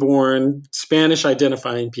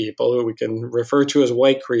Spanish-identifying people, who we can refer to as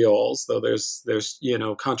white Creoles, though there's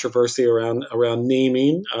controversy around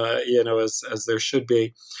naming, as there should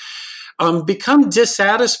be, become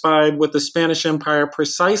dissatisfied with the Spanish Empire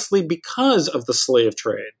precisely because of the slave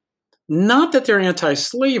trade. Not that they're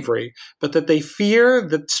anti-slavery, but that they fear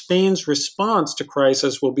that Spain's response to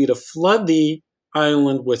crisis will be to flood the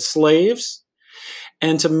island with slaves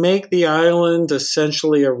and to make the island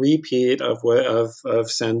essentially a repeat of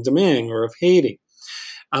Saint-Domingue or of Haiti.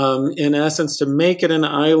 In essence, to make it an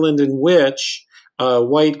island in which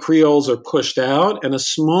white Creoles are pushed out and a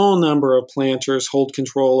small number of planters hold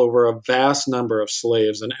control over a vast number of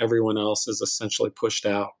slaves, and everyone else is essentially pushed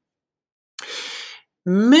out.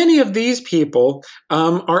 Many of these people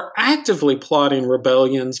are actively plotting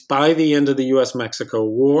rebellions by the end of the U.S.-Mexico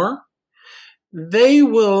War. They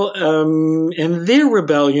will, and their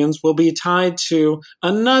rebellions will be tied to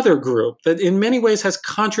another group that in many ways has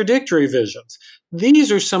contradictory visions.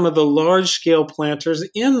 These are some of the large-scale planters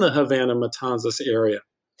in the Havana Matanzas area.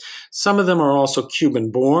 Some of them are also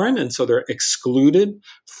Cuban-born, and so they're excluded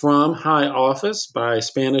from high office by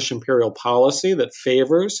Spanish imperial policy that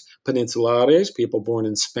favors peninsulares, people born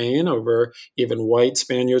in Spain, over even white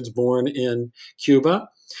Spaniards born in Cuba.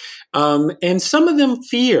 And some of them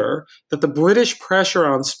fear that the British pressure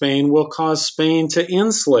on Spain will cause Spain to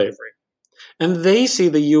end slavery. And they see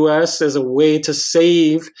the U.S. as a way to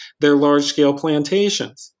save their large-scale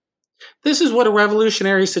plantations. This is what a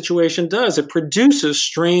revolutionary situation does. It produces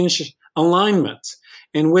strange alignments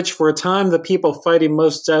in which, for a time, the people fighting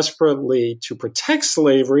most desperately to protect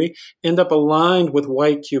slavery end up aligned with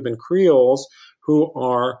white Cuban Creoles who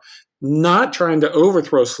are not trying to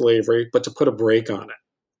overthrow slavery, but to put a brake on it.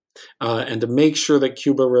 And to make sure that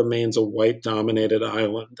Cuba remains a white-dominated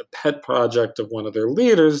island, the pet project of one of their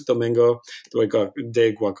leaders, Domingo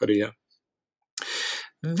de Guacarilla.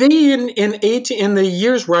 Then, in the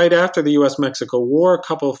years right after the U.S.-Mexico War, a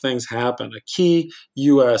couple of things happen. Key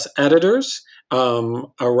U.S. editors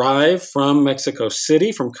arrive from Mexico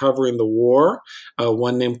City from covering the war.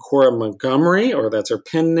 One named Cora Montgomery, or that's her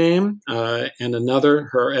pen name, and another,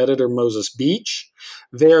 her editor, Moses Beach.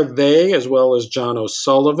 There they, as well as John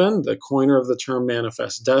O'Sullivan, the coiner of the term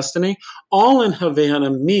Manifest Destiny, all in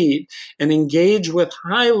Havana meet and engage with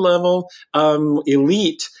high-level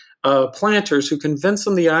elite planters who convince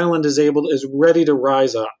them the island is ready to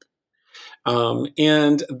rise up.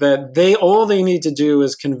 And that all they need to do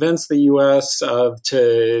is convince the U.S.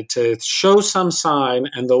 to show some sign,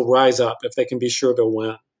 and they'll rise up if they can be sure they'll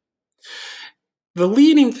win. The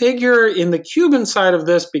leading figure in the Cuban side of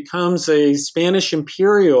this becomes a Spanish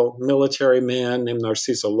imperial military man named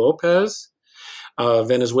Narciso Lopez,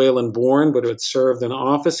 Venezuelan-born, but who had served in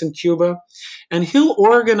office in Cuba. And he'll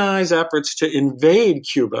organize efforts to invade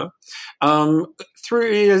Cuba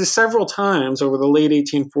through several times over the late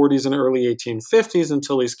 1840s and early 1850s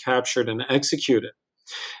until he's captured and executed.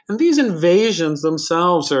 And these invasions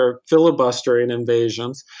themselves, or filibustering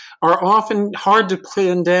invasions, are often hard to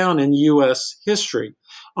pin down in U.S. history.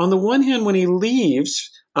 On the one hand, when he leaves,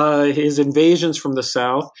 his invasions from the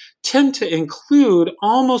South tend to include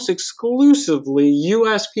almost exclusively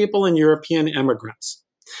U.S. people and European immigrants,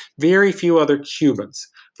 very few other Cubans.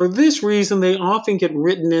 For this reason, they often get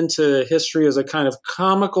written into history as a kind of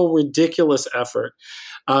comical, ridiculous effort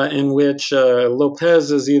in which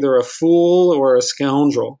Lopez is either a fool or a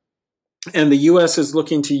scoundrel. And the U.S. is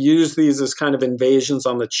looking to use these as kind of invasions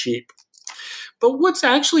on the cheap. But what's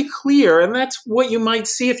actually clear, and that's what you might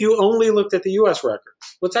see if you only looked at the U.S. records,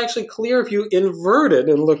 what's actually clear if you inverted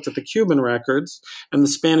and looked at the Cuban records and the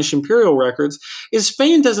Spanish imperial records, is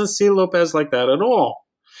Spain doesn't see Lopez like that at all.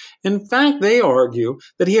 In fact, they argue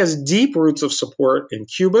that he has deep roots of support in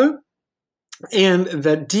Cuba, and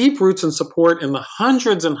that deep roots and support in the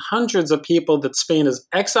hundreds and hundreds of people that Spain is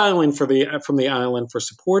exiling from the island for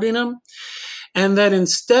supporting him, and that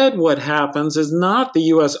instead what happens is not the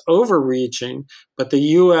U.S. overreaching, but the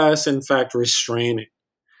U.S. in fact restraining.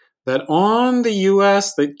 That on the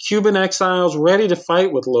U.S., the Cuban exiles ready to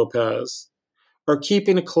fight with Lopez are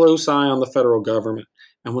keeping a close eye on the federal government.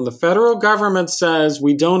 And when the federal government says,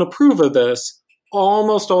 we don't approve of this,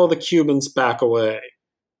 almost all the Cubans back away.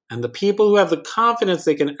 And the people who have the confidence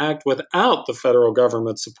they can act without the federal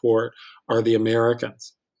government support are the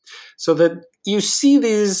Americans. So that you see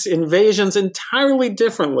these invasions entirely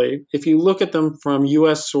differently if you look at them from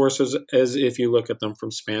U.S. sources as if you look at them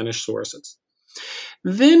from Spanish sources.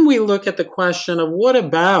 Then we look at the question of what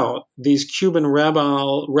about these Cuban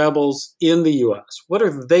rebels in the U.S.? What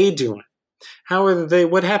are they doing?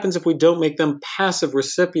 What happens if we don't make them passive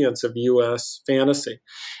recipients of U.S. fantasy?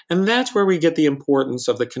 And that's where we get the importance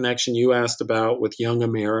of the connection you asked about with Young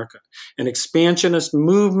America, an expansionist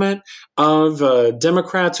movement of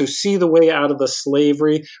Democrats who see the way out of the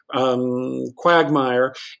slavery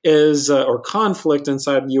quagmire or conflict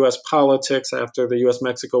inside U.S. politics after the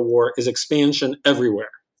U.S.-Mexico War is expansion everywhere.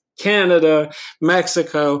 Canada,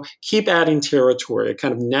 Mexico, keep adding territory, a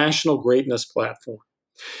kind of national greatness platform.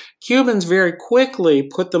 Cubans very quickly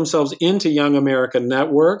put themselves into Young American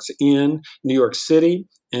networks in New York City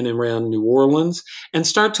and around New Orleans and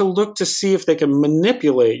start to look to see if they can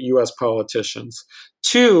manipulate U.S. politicians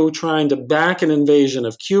to trying to back an invasion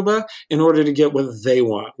of Cuba in order to get what they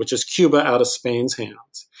want, which is Cuba out of Spain's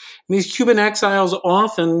hands. And these Cuban exiles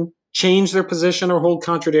often change their position or hold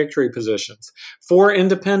contradictory positions. For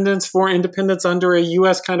independence under a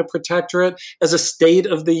U.S. kind of protectorate, as a state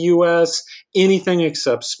of the U.S., anything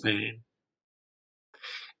except Spain.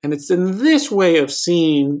 And it's in this way of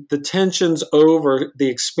seeing the tensions over the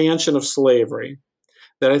expansion of slavery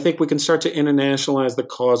that I think we can start to internationalize the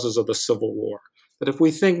causes of the Civil War. That if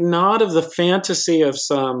we think not of the fantasy of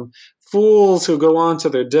some fools who go on to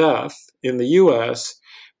their death in the U.S.,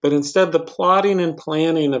 but instead the plotting and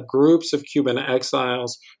planning of groups of Cuban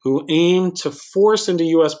exiles who aim to force into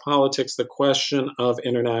U.S. politics the question of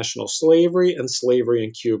international slavery and slavery in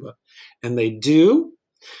Cuba. And they do.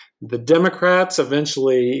 The Democrats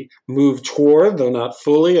eventually move toward, though not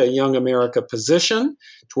fully, a Young America position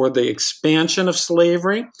toward the expansion of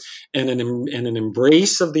slavery and an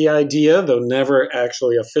embrace of the idea, though never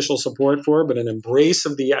actually official support for, but an embrace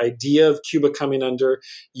of the idea of Cuba coming under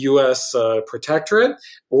U.S. protectorate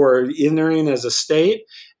or entering as a state.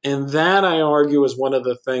 And that, I argue, is one of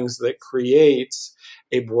the things that creates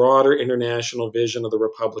a broader international vision of the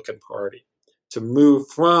Republican Party. To move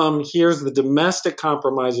from here's the domestic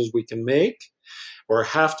compromises we can make or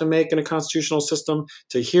have to make in a constitutional system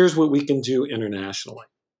to here's what we can do internationally.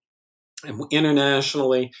 And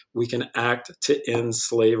internationally, we can act to end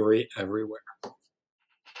slavery everywhere.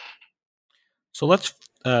 So let's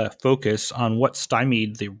focus on what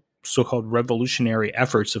stymied the so-called revolutionary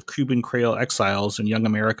efforts of Cuban Creole exiles and Young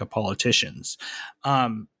America politicians.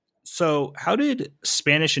 So how did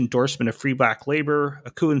Spanish endorsement of free black labor,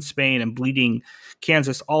 a coup in Spain, and bleeding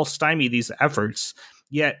Kansas all stymie these efforts?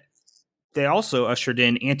 Yet they also ushered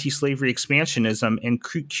in anti-slavery expansionism and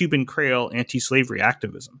Cuban Creole anti-slavery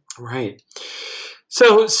activism. Right.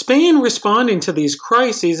 So Spain, responding to these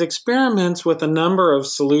crises, experiments with a number of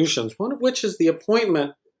solutions, one of which is the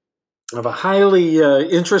appointment of a highly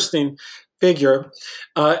interesting figure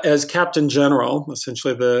as Captain General,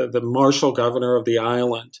 essentially the marshal governor of the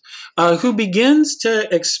island, who begins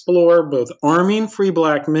to explore both arming free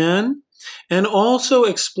black men and also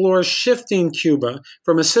explores shifting Cuba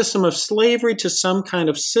from a system of slavery to some kind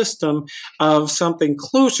of system of something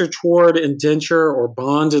closer toward indenture or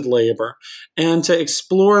bonded labor, and to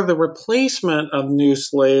explore the replacement of new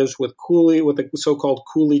slaves with the so-called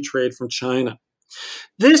coolie trade from China.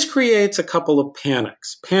 This creates a couple of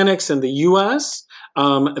panics. Panics in the U.S.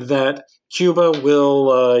 That Cuba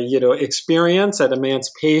will, experience at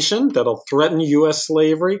emancipation that'll threaten U.S.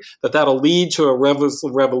 slavery, that'll lead to a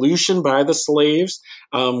revolution by the slaves,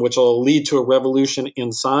 which will lead to a revolution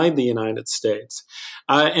inside the United States.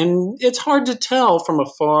 And it's hard to tell from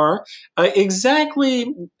afar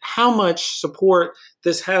exactly how much support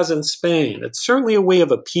this has in Spain. It's certainly a way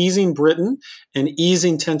of appeasing Britain and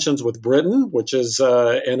easing tensions with Britain, which is,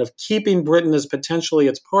 and of keeping Britain as potentially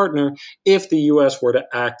its partner if the U.S. were to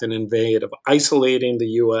act and invade, of isolating the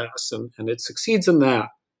U.S., and it succeeds in that.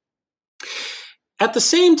 At the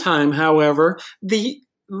same time, however, the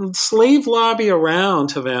slave lobby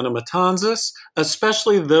around Havana Matanzas,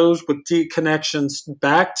 especially those with connections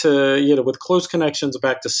back to, with close connections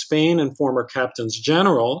back to Spain and former captains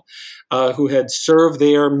general who had served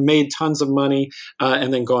there, made tons of money,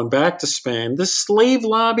 and then gone back to Spain. This slave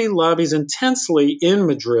lobby lobbies intensely in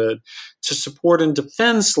Madrid to support and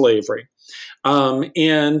defend slavery.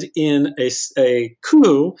 And in a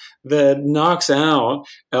coup that knocks out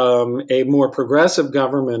a more progressive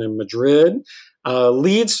government in Madrid,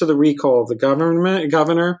 leads to the recall of the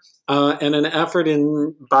governor and an effort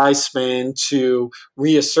by Spain to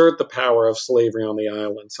reassert the power of slavery on the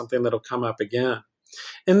island, something that'll come up again.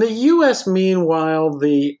 In the U.S., meanwhile,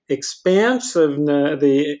 the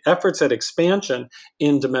efforts at expansion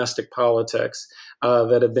in domestic politics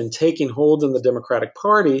that have been taking hold in the Democratic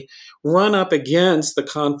Party run up against the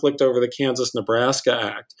conflict over the Kansas-Nebraska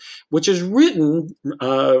Act, which is written,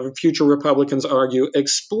 future Republicans argue,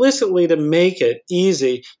 explicitly to make it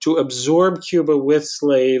easy to absorb Cuba with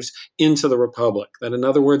slaves into the Republic. That, in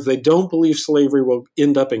other words, they don't believe slavery will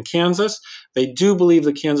end up in Kansas. They do believe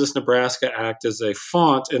the Kansas-Nebraska Act is a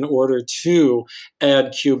font in order to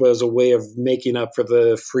add Cuba as a way of making up for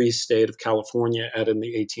the free state of California added in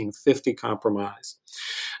the 1850 Compromise.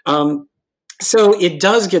 So it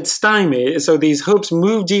does get stymied. So these hopes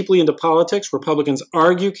move deeply into politics. Republicans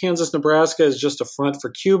argue Kansas-Nebraska is just a front for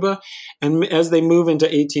Cuba. And as they move into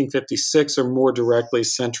 1856, are more directly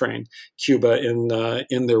centering Cuba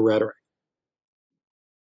in their rhetoric.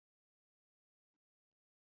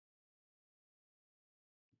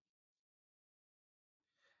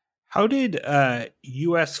 How did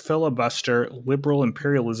U.S. filibuster liberal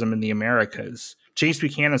imperialism in the Americas, James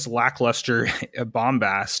Buchanan's lackluster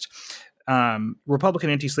bombast, Republican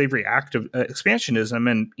anti-slavery expansionism,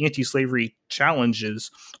 and anti-slavery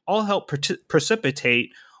challenges all help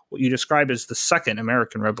precipitate what you describe as the Second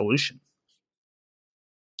American Revolution?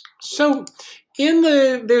 So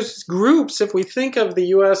there's groups, if we think of the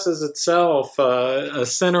U.S. as itself a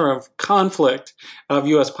center of conflict of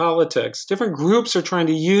U.S. politics, different groups are trying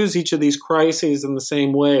to use each of these crises in the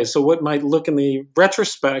same way. So what might look in the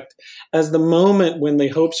retrospect as the moment when the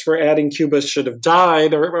hopes for adding Cuba should have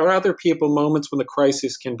died, or other people, moments when the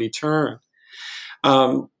crisis can be turned.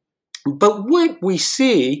 But what we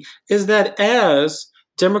see is that as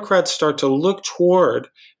Democrats start to look toward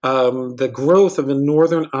the growth of a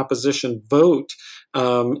Northern opposition vote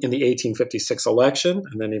in the 1856 election,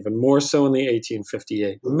 and then even more so in the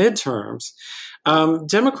 1858 midterms,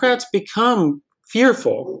 Democrats become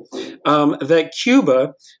fearful that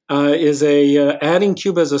Cuba adding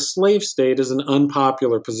Cuba as a slave state is an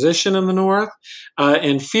unpopular position in the North,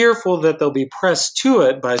 and fearful that they'll be pressed to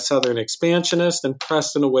it by Southern expansionists and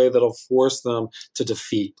pressed in a way that'll force them to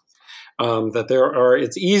defeat.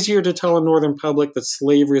 It's easier to tell a Northern public that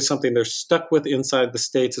slavery is something they're stuck with inside the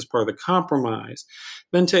states as part of the compromise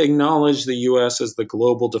than to acknowledge the U.S. as the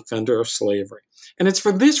global defender of slavery. And it's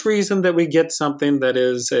for this reason that we get something that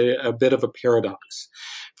is a bit of a paradox.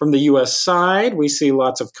 From the U.S. side, we see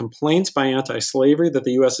lots of complaints by anti-slavery that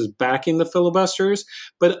the U.S. is backing the filibusters,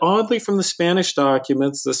 but oddly from the Spanish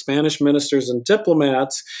documents, the Spanish ministers and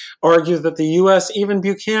diplomats argue that the U.S., even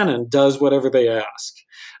Buchanan, does whatever they ask.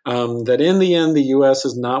 That in the end, the U.S.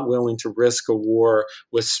 is not willing to risk a war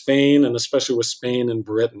with Spain, and especially with Spain and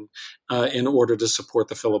Britain, in order to support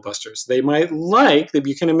the filibusters. The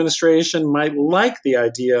Buchanan administration might like the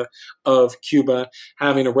idea of Cuba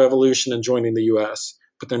having a revolution and joining the U.S.,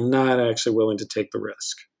 but they're not actually willing to take the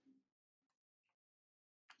risk.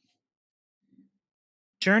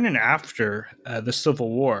 During and after the Civil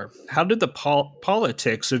War, how did the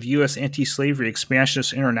politics of U.S. anti-slavery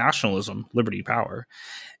expansionist internationalism, Liberty Power,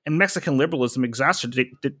 and Mexican liberalism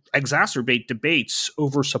exacerbate debates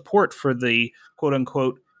over support for the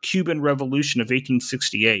quote-unquote Cuban Revolution of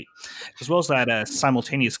 1868, as well as that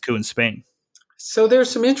simultaneous coup in Spain? So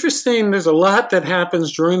there's a lot that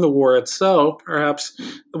happens during the war itself. Perhaps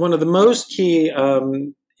one of the most key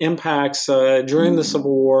impacts during the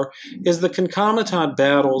Civil War is the concomitant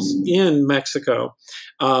battles in Mexico,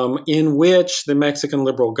 in which the Mexican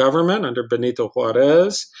liberal government under Benito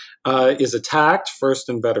Juarez is attacked, first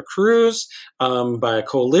in Veracruz by a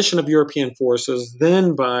coalition of European forces,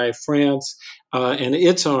 then by France and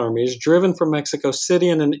its armies, driven from Mexico City,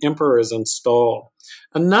 and an emperor is installed.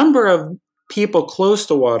 A number of people close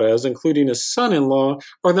to Juarez, including his son-in-law,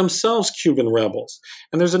 are themselves Cuban rebels.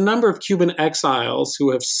 And there's a number of Cuban exiles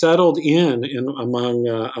who have settled in among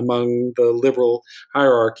the liberal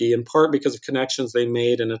hierarchy, in part because of connections they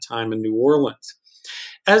made in a time in New Orleans.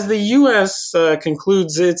 As the U.S.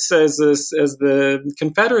 concludes as the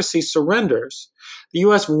Confederacy surrenders, the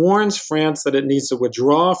U.S. warns France that it needs to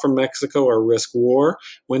withdraw from Mexico or risk war.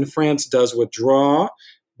 When France does withdraw,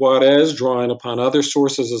 Juarez, drawing upon other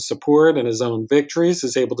sources of support and his own victories,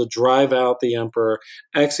 is able to drive out the emperor,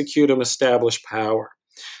 execute him, establish power.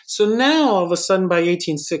 So now, all of a sudden, by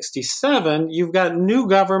 1867, you've got new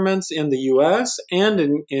governments in the U.S.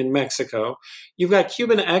 and in Mexico. You've got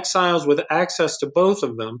Cuban exiles with access to both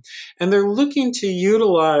of them, and they're looking to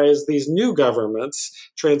utilize these new governments,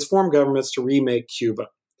 transform governments, to remake Cuba.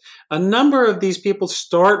 A number of these people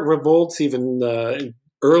start revolts even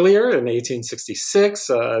earlier, in 1866.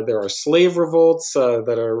 There are slave revolts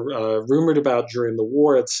that are rumored about during the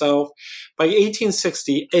war itself. By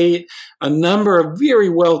 1868, a number of very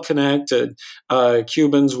well-connected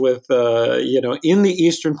Cubans with, in the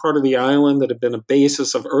eastern part of the island that have been a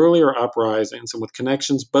basis of earlier uprisings and with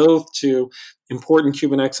connections both to important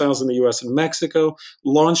Cuban exiles in the U.S. and Mexico,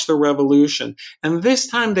 launched the revolution. And this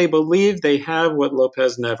time they believe they have what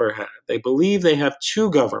Lopez never had. They believe they have two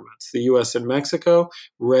governments, the U.S. and Mexico,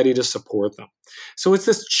 ready to support them. So it's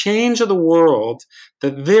this change of the world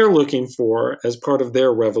that they're looking for as part of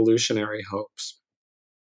their revolutionary hopes.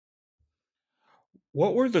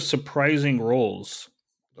 What were the surprising roles,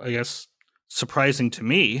 I guess surprising to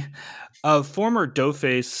me, of former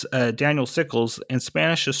Doughface Daniel Sickles and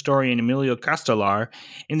Spanish historian Emilio Castelar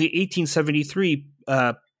in the 1873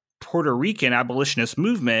 Puerto Rican abolitionist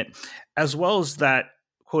movement, as well as that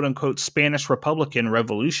quote-unquote Spanish Republican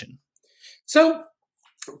Revolution? So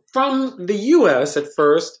from the U.S. at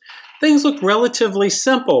first, things looked relatively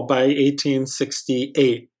simple by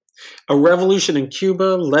 1868. A revolution in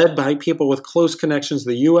Cuba led by people with close connections to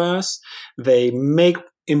the U.S. They make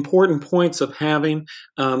important points of having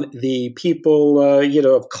the people,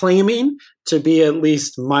 of claiming to be at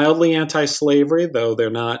least mildly anti-slavery, though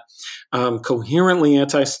they're not coherently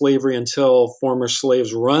anti-slavery until former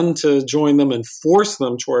slaves run to join them and force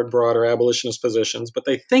them toward broader abolitionist positions. But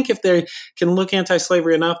they think if they can look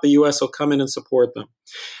anti-slavery enough, the U.S. will come in and support them.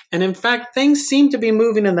 And in fact, things seem to be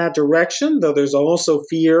moving in that direction, though there's also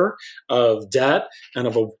fear of debt and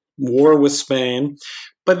of a war with Spain.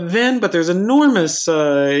 But there's enormous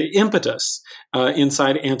impetus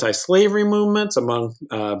inside anti-slavery movements among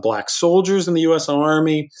black soldiers in the U.S.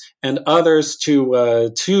 Army and others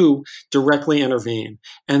to directly intervene.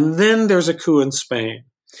 And then there's a coup in Spain.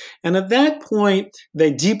 And at that point,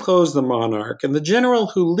 they depose the monarch. And the general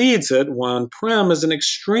who leads it, Juan Prim, is an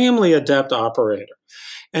extremely adept operator.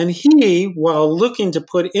 And he, while looking to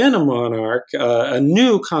put in a monarch, a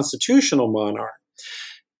new constitutional monarch,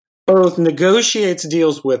 both negotiates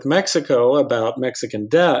deals with Mexico about Mexican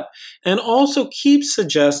debt and also keeps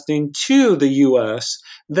suggesting to the U.S.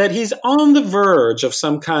 that he's on the verge of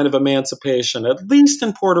some kind of emancipation, at least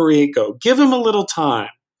in Puerto Rico. Give him a little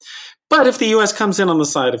time. But if the U.S. comes in on the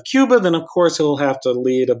side of Cuba, then of course he'll have to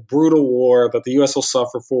lead a brutal war that the U.S. will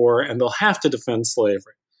suffer for, and they'll have to defend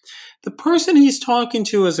slavery. The person he's talking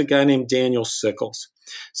to is a guy named Daniel Sickles.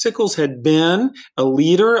 Sickles had been a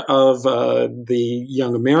leader of the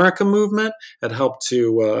Young America movement, had helped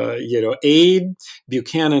to aid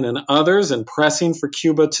Buchanan and others in pressing for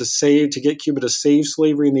Cuba to get Cuba to save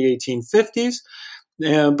slavery in the 1850s.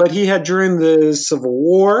 But he had, during the Civil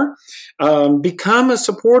War, become a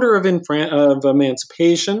supporter of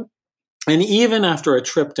emancipation. And even after a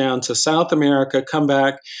trip down to South America, come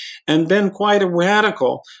back and been quite a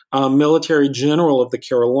radical military general of the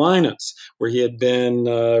Carolinas, where he had been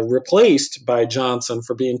replaced by Johnson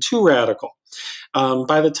for being too radical.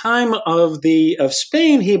 By the time of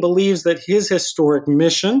Spain, he believes that his historic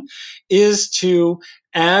mission is to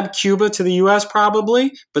add Cuba to the U.S.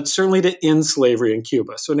 probably, but certainly to end slavery in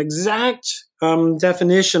Cuba. So an exact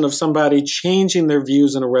definition of somebody changing their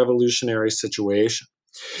views in a revolutionary situation.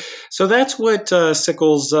 So that's what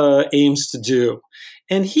Sickles aims to do.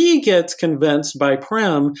 And he gets convinced by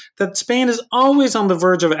Prim that Spain is always on the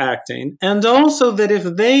verge of acting, and also that if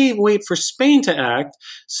they wait for Spain to act,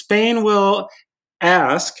 Spain will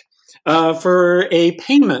ask for a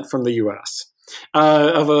payment from the U.S.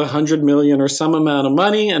 of $100 million or some amount of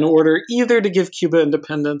money in order either to give Cuba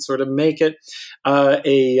independence or to make it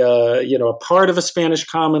a part of a Spanish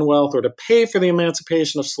Commonwealth or to pay for the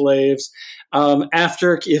emancipation of slaves.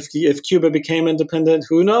 If Cuba became independent,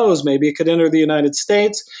 who knows? Maybe it could enter the United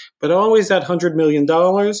States, but always that $100 million.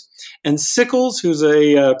 And Sickles, who's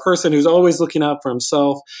a person who's always looking out for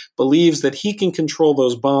himself, believes that he can control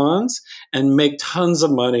those bonds and make tons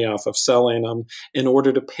of money off of selling them in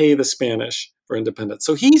order to pay the Spanish for independence.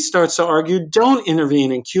 So he starts to argue, don't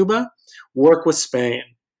intervene in Cuba, work with Spain.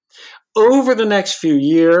 Over the next few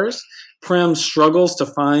years, Prim struggles to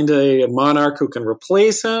find a monarch who can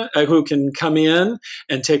replace him, who can come in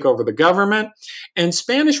and take over the government. And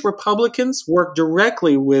Spanish Republicans work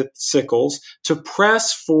directly with Sickles to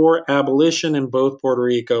press for abolition in both Puerto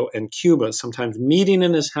Rico and Cuba, sometimes meeting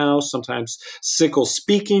in his house, sometimes Sickles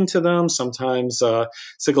speaking to them, sometimes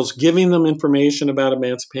Sickles giving them information about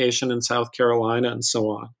emancipation in South Carolina, and so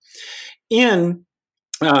on.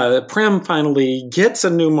 Prim finally gets a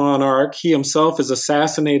new monarch. He himself is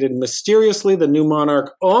assassinated mysteriously. The new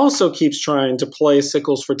monarch also keeps trying to play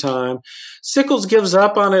Sickles for time. Sickles gives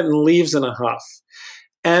up on it and leaves in a huff.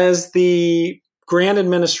 As the Grant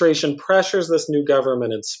administration pressures this new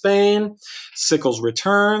government in Spain, Sickles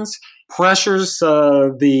returns, pressures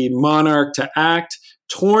the monarch to act,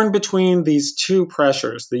 torn between these two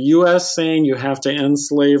pressures, the U.S. saying you have to end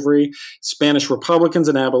slavery, Spanish Republicans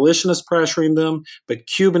and abolitionists pressuring them, but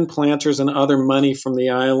Cuban planters and other money from the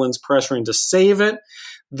islands pressuring to save it.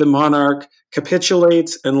 The monarch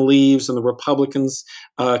capitulates and leaves, and the Republicans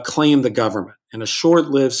claim the government in a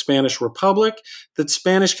short-lived Spanish republic that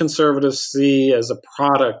Spanish conservatives see as a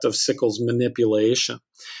product of Sickles' manipulation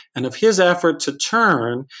and of his effort to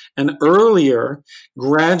turn an earlier,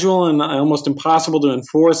 gradual, and almost impossible to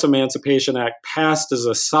enforce Emancipation Act passed as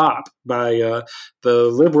a sop by the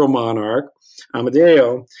liberal monarch,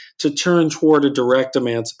 Amadeo, to turn toward a direct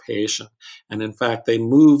emancipation. And in fact, they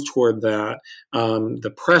move toward that.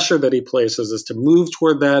 The pressure that he places is to move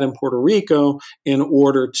toward that in Puerto Rico in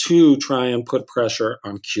order to try and put pressure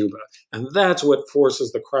on Cuba. And that's what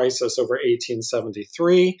forces the crisis over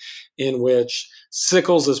 1873, in which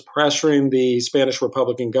Sickles is pressuring the Spanish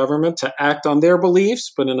Republican government to act on their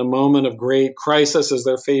beliefs, but in a moment of great crisis as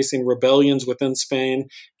they're facing rebellions within Spain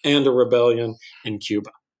and a rebellion in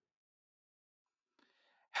Cuba.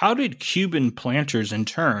 How did Cuban planters in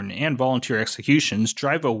turn and volunteer executions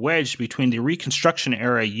drive a wedge between the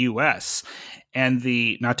Reconstruction-era U.S. and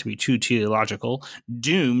the, not to be too teleological,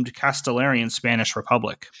 doomed Castellarian Spanish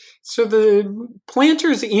Republic? So the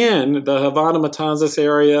planters in the Havana Matanzas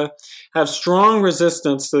area have strong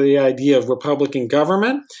resistance to the idea of republican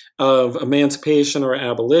government, of emancipation or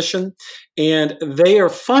abolition, and they are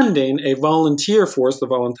funding a volunteer force, the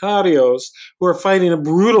voluntarios, who are fighting a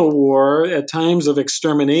brutal war at times of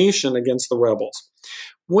extermination against the rebels.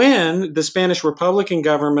 When the Spanish Republican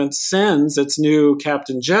government sends its new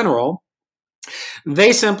captain general,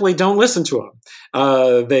 they simply don't listen to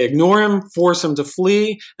him. They ignore him, force him to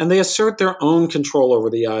flee, and they assert their own control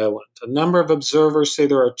over the island. A number of observers say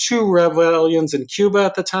there are two rebellions in Cuba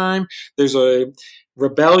at the time. There's a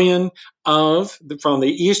rebellion from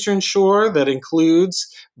the eastern shore that includes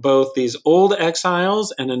both these old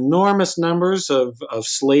exiles and enormous numbers of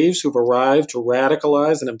slaves who've arrived to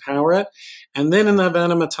radicalize and empower it. And then in the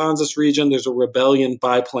Havana Matanzas region, there's a rebellion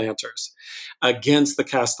by planters against the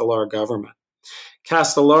Castelar government.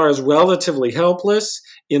 Castelar is relatively helpless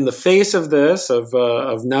in the face of this, of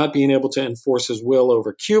not being able to enforce his will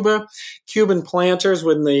over Cuba. Cuban planters,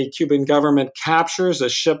 when the Cuban government captures a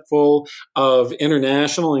ship full of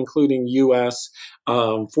international, including U.S.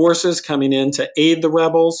 Forces coming in to aid the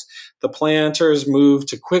rebels, the planters move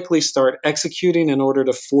to quickly start executing in order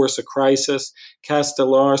to force a crisis.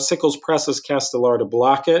 Sickles presses Castelar to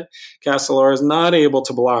block it. Castelar is not able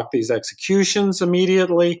to block these executions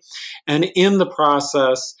immediately, and in the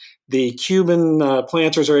process, the Cuban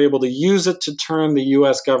planters are able to use it to turn the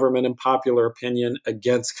U.S. government and popular opinion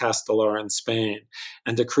against Castelar in Spain,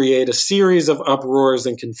 and to create a series of uproars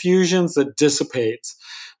and confusions that dissipates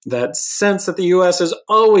that sense that the U.S. is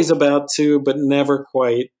always about to, but never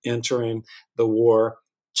quite entering the war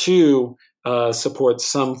to support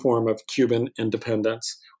some form of Cuban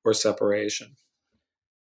independence or separation.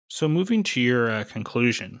 So moving to your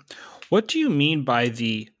conclusion, what do you mean by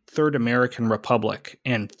the Third American Republic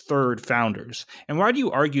and Third Founders? And why do you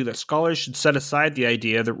argue that scholars should set aside the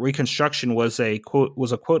idea that Reconstruction was a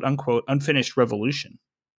quote unquote unfinished revolution?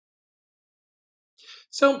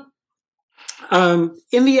 So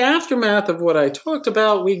In the aftermath of what I talked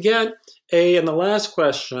about, we get in the last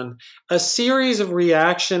question, a series of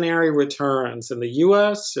reactionary returns in the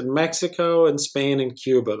U.S., in Mexico, in Spain, and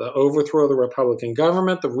Cuba. The overthrow of the Republican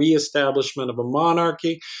government, the reestablishment of a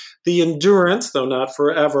monarchy, the endurance, though not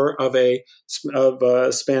forever,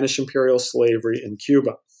 of Spanish imperial slavery in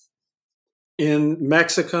Cuba. In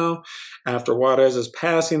Mexico, after Juarez's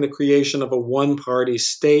passing, the creation of a one-party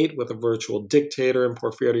state with a virtual dictator in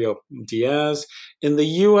Porfirio Diaz. In the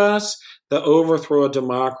U.S., the overthrow of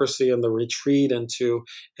democracy and the retreat into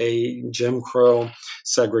a Jim Crow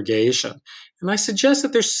segregation. And I suggest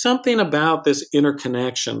that there's something about this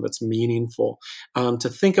interconnection that's meaningful, to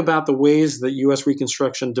think about the ways that U.S.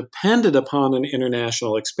 Reconstruction depended upon an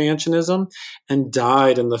international expansionism and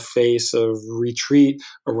died in the face of retreat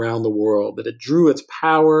around the world, that it drew its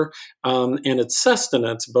power and its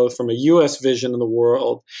sustenance both from a U.S. vision in the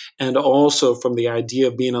world and also from the idea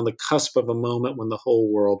of being on the cusp of a moment when the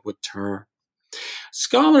whole world would turn.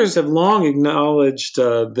 Scholars have long acknowledged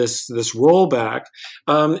this rollback,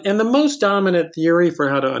 and the most dominant theory for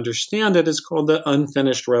how to understand it is called the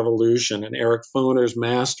unfinished revolution. And Eric Foner's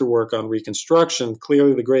masterwork on Reconstruction,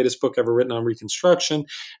 clearly the greatest book ever written on Reconstruction,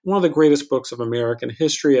 one of the greatest books of American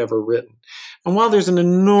history ever written. And while there's an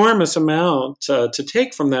enormous amount to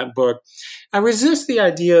take from that book, I resist the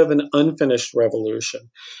idea of an unfinished revolution.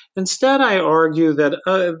 Instead, I argue that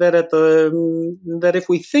if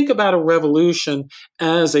we think about a revolution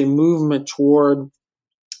as a movement toward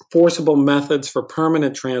forcible methods for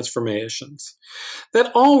permanent transformations,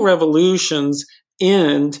 that all revolutions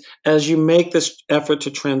end as you make this effort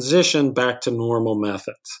to transition back to normal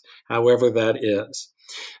methods, however that is.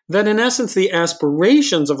 That in essence, the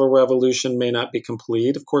aspirations of a revolution may not be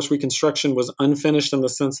complete. Of course, Reconstruction was unfinished in the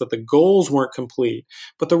sense that the goals weren't complete,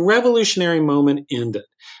 but the revolutionary moment ended.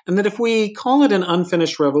 And that if we call it an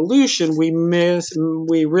unfinished revolution,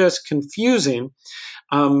 we risk confusing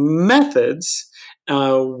methods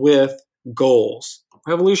with goals.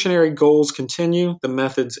 Revolutionary goals continue, the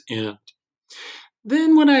methods end.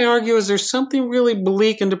 Then what I argue is there's something really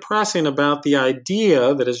bleak and depressing about the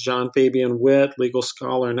idea that, as John Fabian Witt, legal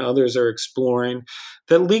scholar, and others are exploring,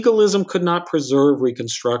 that legalism could not preserve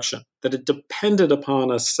Reconstruction, that it depended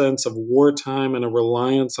upon a sense of wartime and a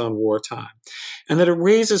reliance on wartime, and that it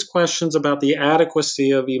raises questions about the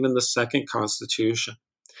adequacy of even the Second Constitution.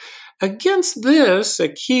 Against this,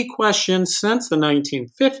 a key question since the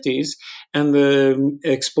 1950s and the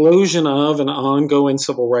explosion of an ongoing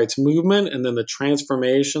civil rights movement and then the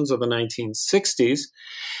transformations of the 1960s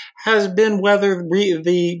has been whether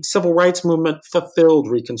the civil rights movement fulfilled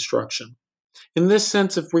Reconstruction. In this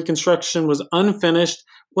sense, if Reconstruction was unfinished,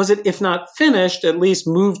 was it, if not finished, at least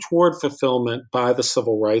moved toward fulfillment by the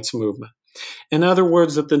civil rights movement? In other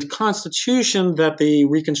words, that the Constitution that the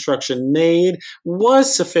Reconstruction made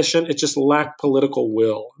was sufficient, it just lacked political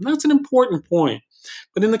will. And that's an important point.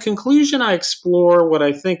 But in the conclusion, I explore what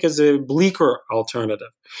I think is a bleaker alternative,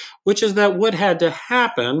 which is that what had to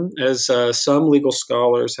happen, as some legal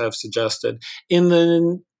scholars have suggested, in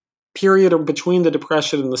the period between the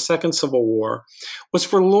Depression and the Second Civil War, was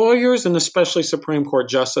for lawyers and especially Supreme Court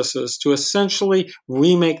justices to essentially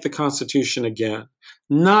remake the Constitution again.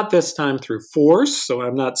 Not this time through force, so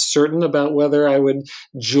I'm not certain about whether I would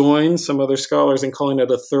join some other scholars in calling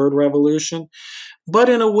it a third revolution, but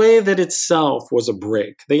in a way that itself was a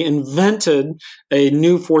break. They invented a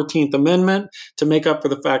new 14th Amendment to make up for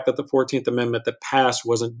the fact that the 14th Amendment that passed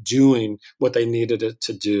wasn't doing what they needed it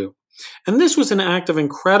to do. And this was an act of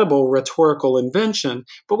incredible rhetorical invention,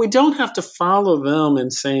 but we don't have to follow them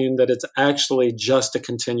in saying that it's actually just a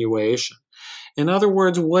continuation. In other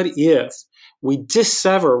words, what if we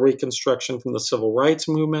dissever Reconstruction from the civil rights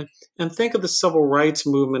movement and think of the civil rights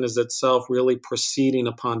movement as itself really proceeding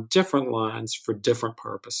upon different lines for different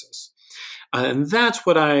purposes? And that's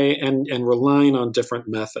what and relying on different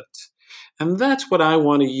methods. And that's what I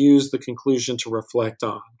want to use the conclusion to reflect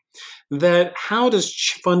on. That how does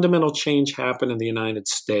fundamental change happen in the United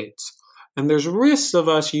States? And there's risks of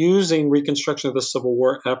us using Reconstruction of the Civil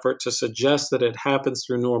War effort to suggest that it happens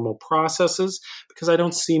through normal processes, because I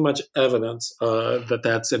don't see much evidence that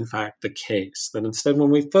that's in fact the case. That instead,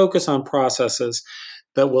 when we focus on processes,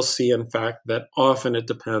 that we'll see in fact that often it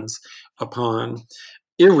depends upon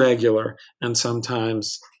irregular and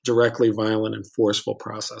sometimes directly violent and forceful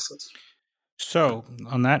processes. So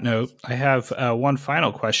on that note, I have one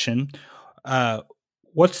final question.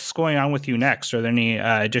 What's going on with you next? Are there any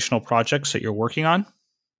additional projects that you're working on?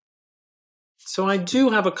 So I do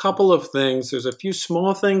have a couple of things. There's a few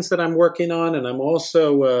small things that I'm working on, and I'm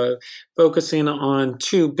also focusing on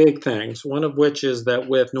two big things, one of which is that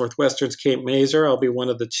with Northwestern's Kate Mazur, I'll be one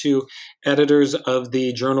of the two editors of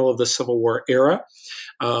the Journal of the Civil War Era,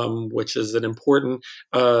 which is an important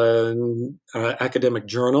academic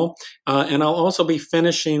journal. And I'll also be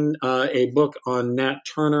finishing a book on Nat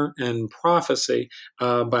Turner and prophecy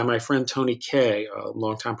by my friend Tony Kaye, a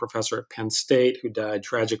longtime professor at Penn State who died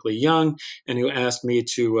tragically young and who asked me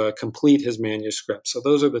to complete his manuscript. So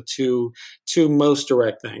those are the two most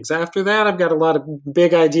direct things. After that, I've got a lot of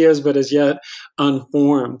big ideas, but as yet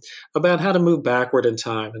unformed, about how to move backward in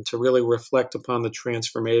time and to really reflect upon the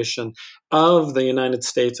transformation of the United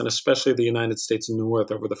States and especially the United States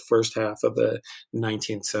North over the first half of the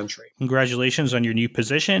 19th century. Congratulations on your new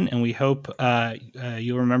position, and we hope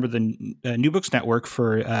you'll remember the New Books Network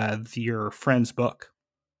for your friend's book.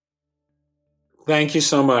 Thank you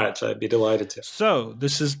so much. I'd be delighted to. So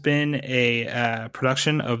this has been a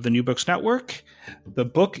production of the New Books Network. The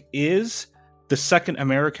book is The Second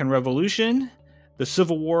American Revolution, the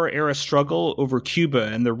Civil War Era Struggle over Cuba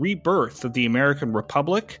and the Rebirth of the American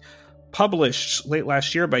Republic, published late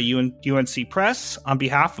last year by UNC Press. On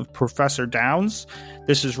behalf of Professor Downs,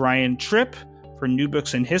 this is Ryan Tripp for New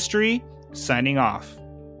Books in History, signing off.